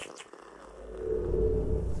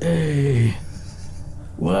 Hey.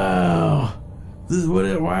 Wow.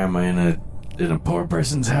 Why am I in a poor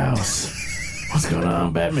person's house? What's going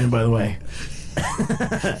on? Batman, by the way.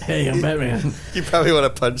 Hey, I'm Batman. You probably want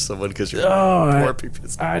to punch someone because you're Oh, poor people.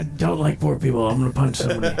 I don't like poor people. I'm going to punch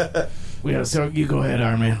somebody. Yeah, so you go ahead,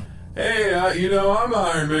 Iron Man. Hey, I'm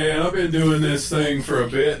Iron Man. I've been doing this thing for a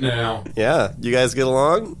bit now. Yeah, you guys get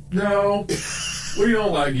along? No, we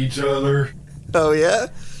don't like each other. Oh yeah.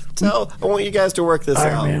 I want you guys to work this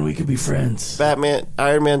Iron out. Man, we could be friends. Batman,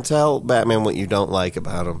 Iron Man, tell Batman what you don't like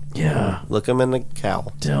about him. Yeah. Look him in the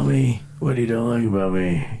cowl. Tell me what you don't like about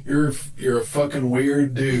me. You're a fucking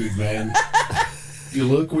weird dude, man. You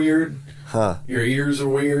look weird. Huh. Your ears are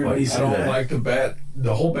weird. Why do you say I don't that? like the bat.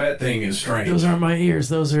 The whole bat thing is strange. Those aren't my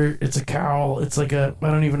ears. It's a cowl. It's like I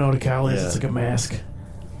don't even know what a cowl is. Yeah. It's like a mask.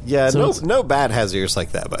 Yeah, So no bat has ears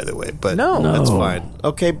like that, by the way. But No. that's No. fine.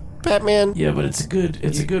 Okay, Batman. Yeah, but it's a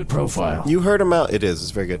good profile. You heard him out. It is.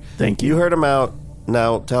 It's very good. Thank you. You heard him out.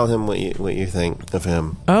 Now tell him what you think of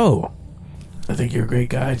him. Oh, I think you're a great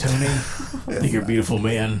guy, Tony. I think you're a beautiful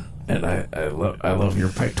man, and I love your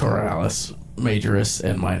pectoralis majoris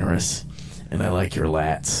and minoris, and I like your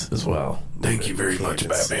lats as well. Thank you very much,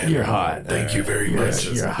 Batman. You're hot. Thank you very much.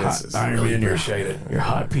 You're a hot is Iron really Man. appreciate it. You're a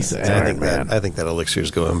hot piece of I Iron think Man. that elixir's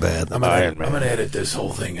going bad. I'm gonna edit this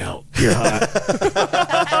whole thing out. You're hot.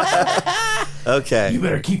 Okay. You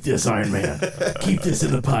better keep this, Iron Man. Keep this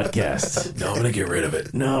in the podcast. No, I'm gonna get rid of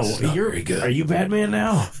it. No, you're very good. Are you Batman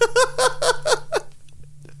now?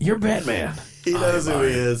 You're Batman. He knows who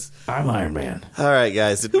he is. I'm Iron Man. All right,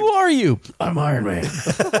 guys. Who are you? I'm Iron Man.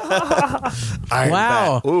 Iron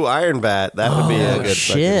Wow. Bat. Ooh, Iron Bat. That would be a good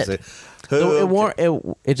shit. fucking thing.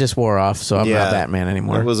 It just wore off, so I'm not Batman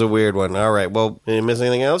anymore. It was a weird one. All right. Well, did you miss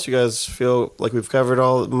anything else? You guys feel like we've covered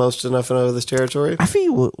most enough of this territory? I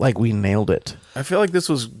feel like we nailed it, I feel like this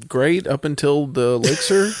was great up until the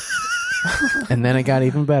elixir. and then it got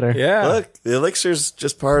even better. Yeah. Look, the elixir's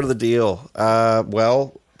just part of the deal.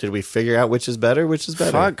 Well, did we figure out which is better? Which is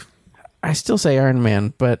better? Fuck. I still say Iron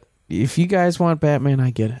Man, but if you guys want Batman, I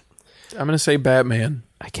get it. I'm gonna say Batman.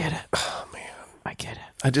 I get it. Oh man, I get it.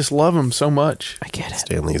 I just love him so much. I get it.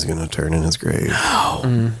 Stanley's going to turn in his grave.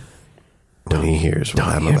 No. When he hears what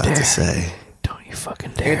I'm you about dare. to say. Don't you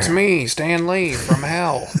fucking dare! It's me, Stan Lee from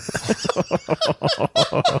hell.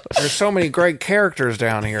 There's so many great characters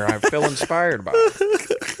down here. I feel inspired by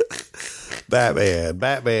it. Batman.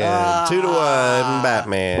 2-1,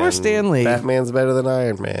 Batman. Poor Stan Lee. Batman's better than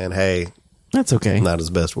Iron Man. Hey, That's okay. not his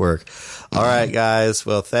best work. All right, guys.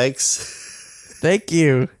 Well, thanks. Thank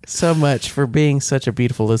you so much for being such a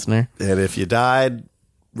beautiful listener. And if you died,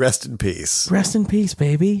 rest in peace. Rest in peace,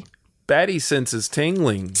 baby. Batty sense is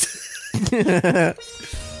tingling. Got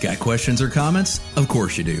questions or comments? Of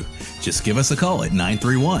course you do. Just give us a call at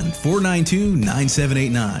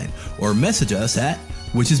 931-492-9789 or message us at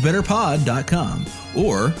whichisbetterpod.com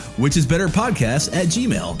or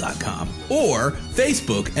whichisbetterpodcast@gmail.com or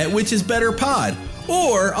Facebook at whichisbetterpod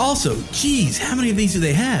or also, geez, how many of these do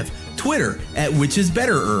they have? Twitter at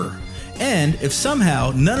whichisbetterer. And if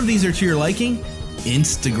somehow none of these are to your liking,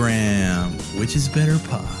 Instagram,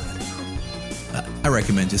 whichisbetterpod. I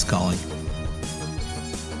recommend just calling.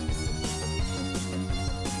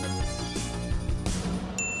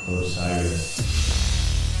 Osiris.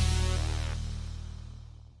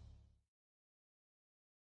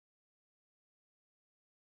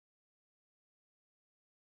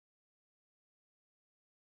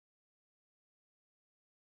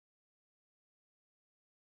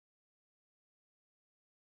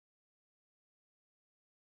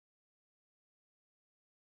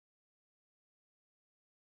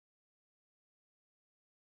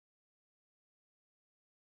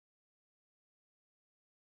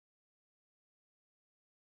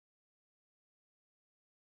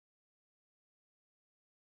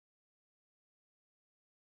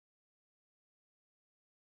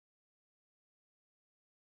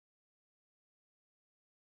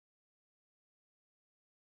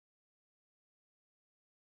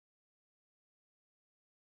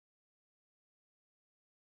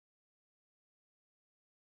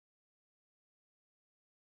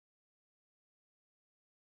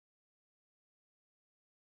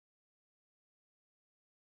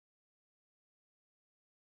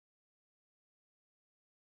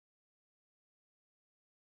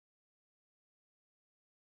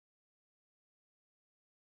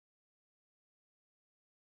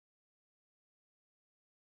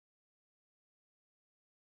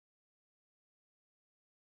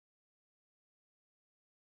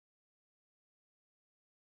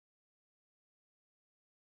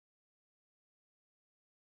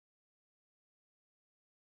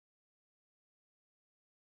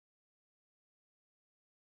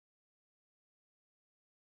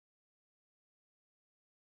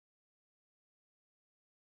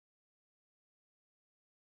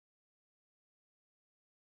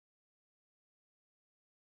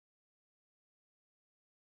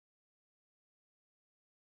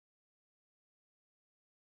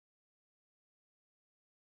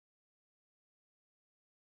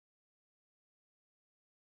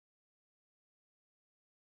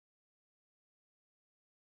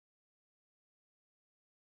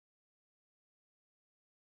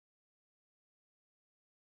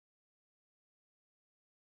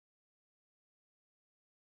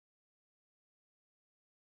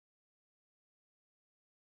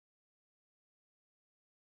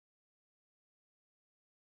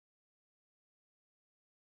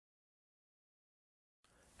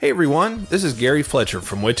 Hey everyone, this is Gary Fletcher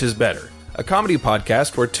from Which is Better, a comedy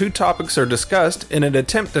podcast where two topics are discussed in an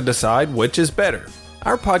attempt to decide which is better.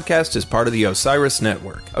 Our podcast is part of the Osiris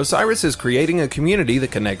Network. Osiris is creating a community that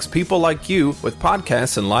connects people like you with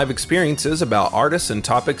podcasts and live experiences about artists and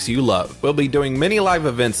topics you love. We'll be doing many live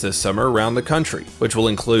events this summer around the country, which will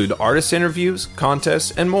include artist interviews,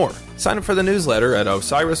 contests, and more. Sign up for the newsletter at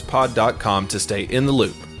osirispod.com to stay in the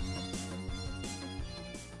loop.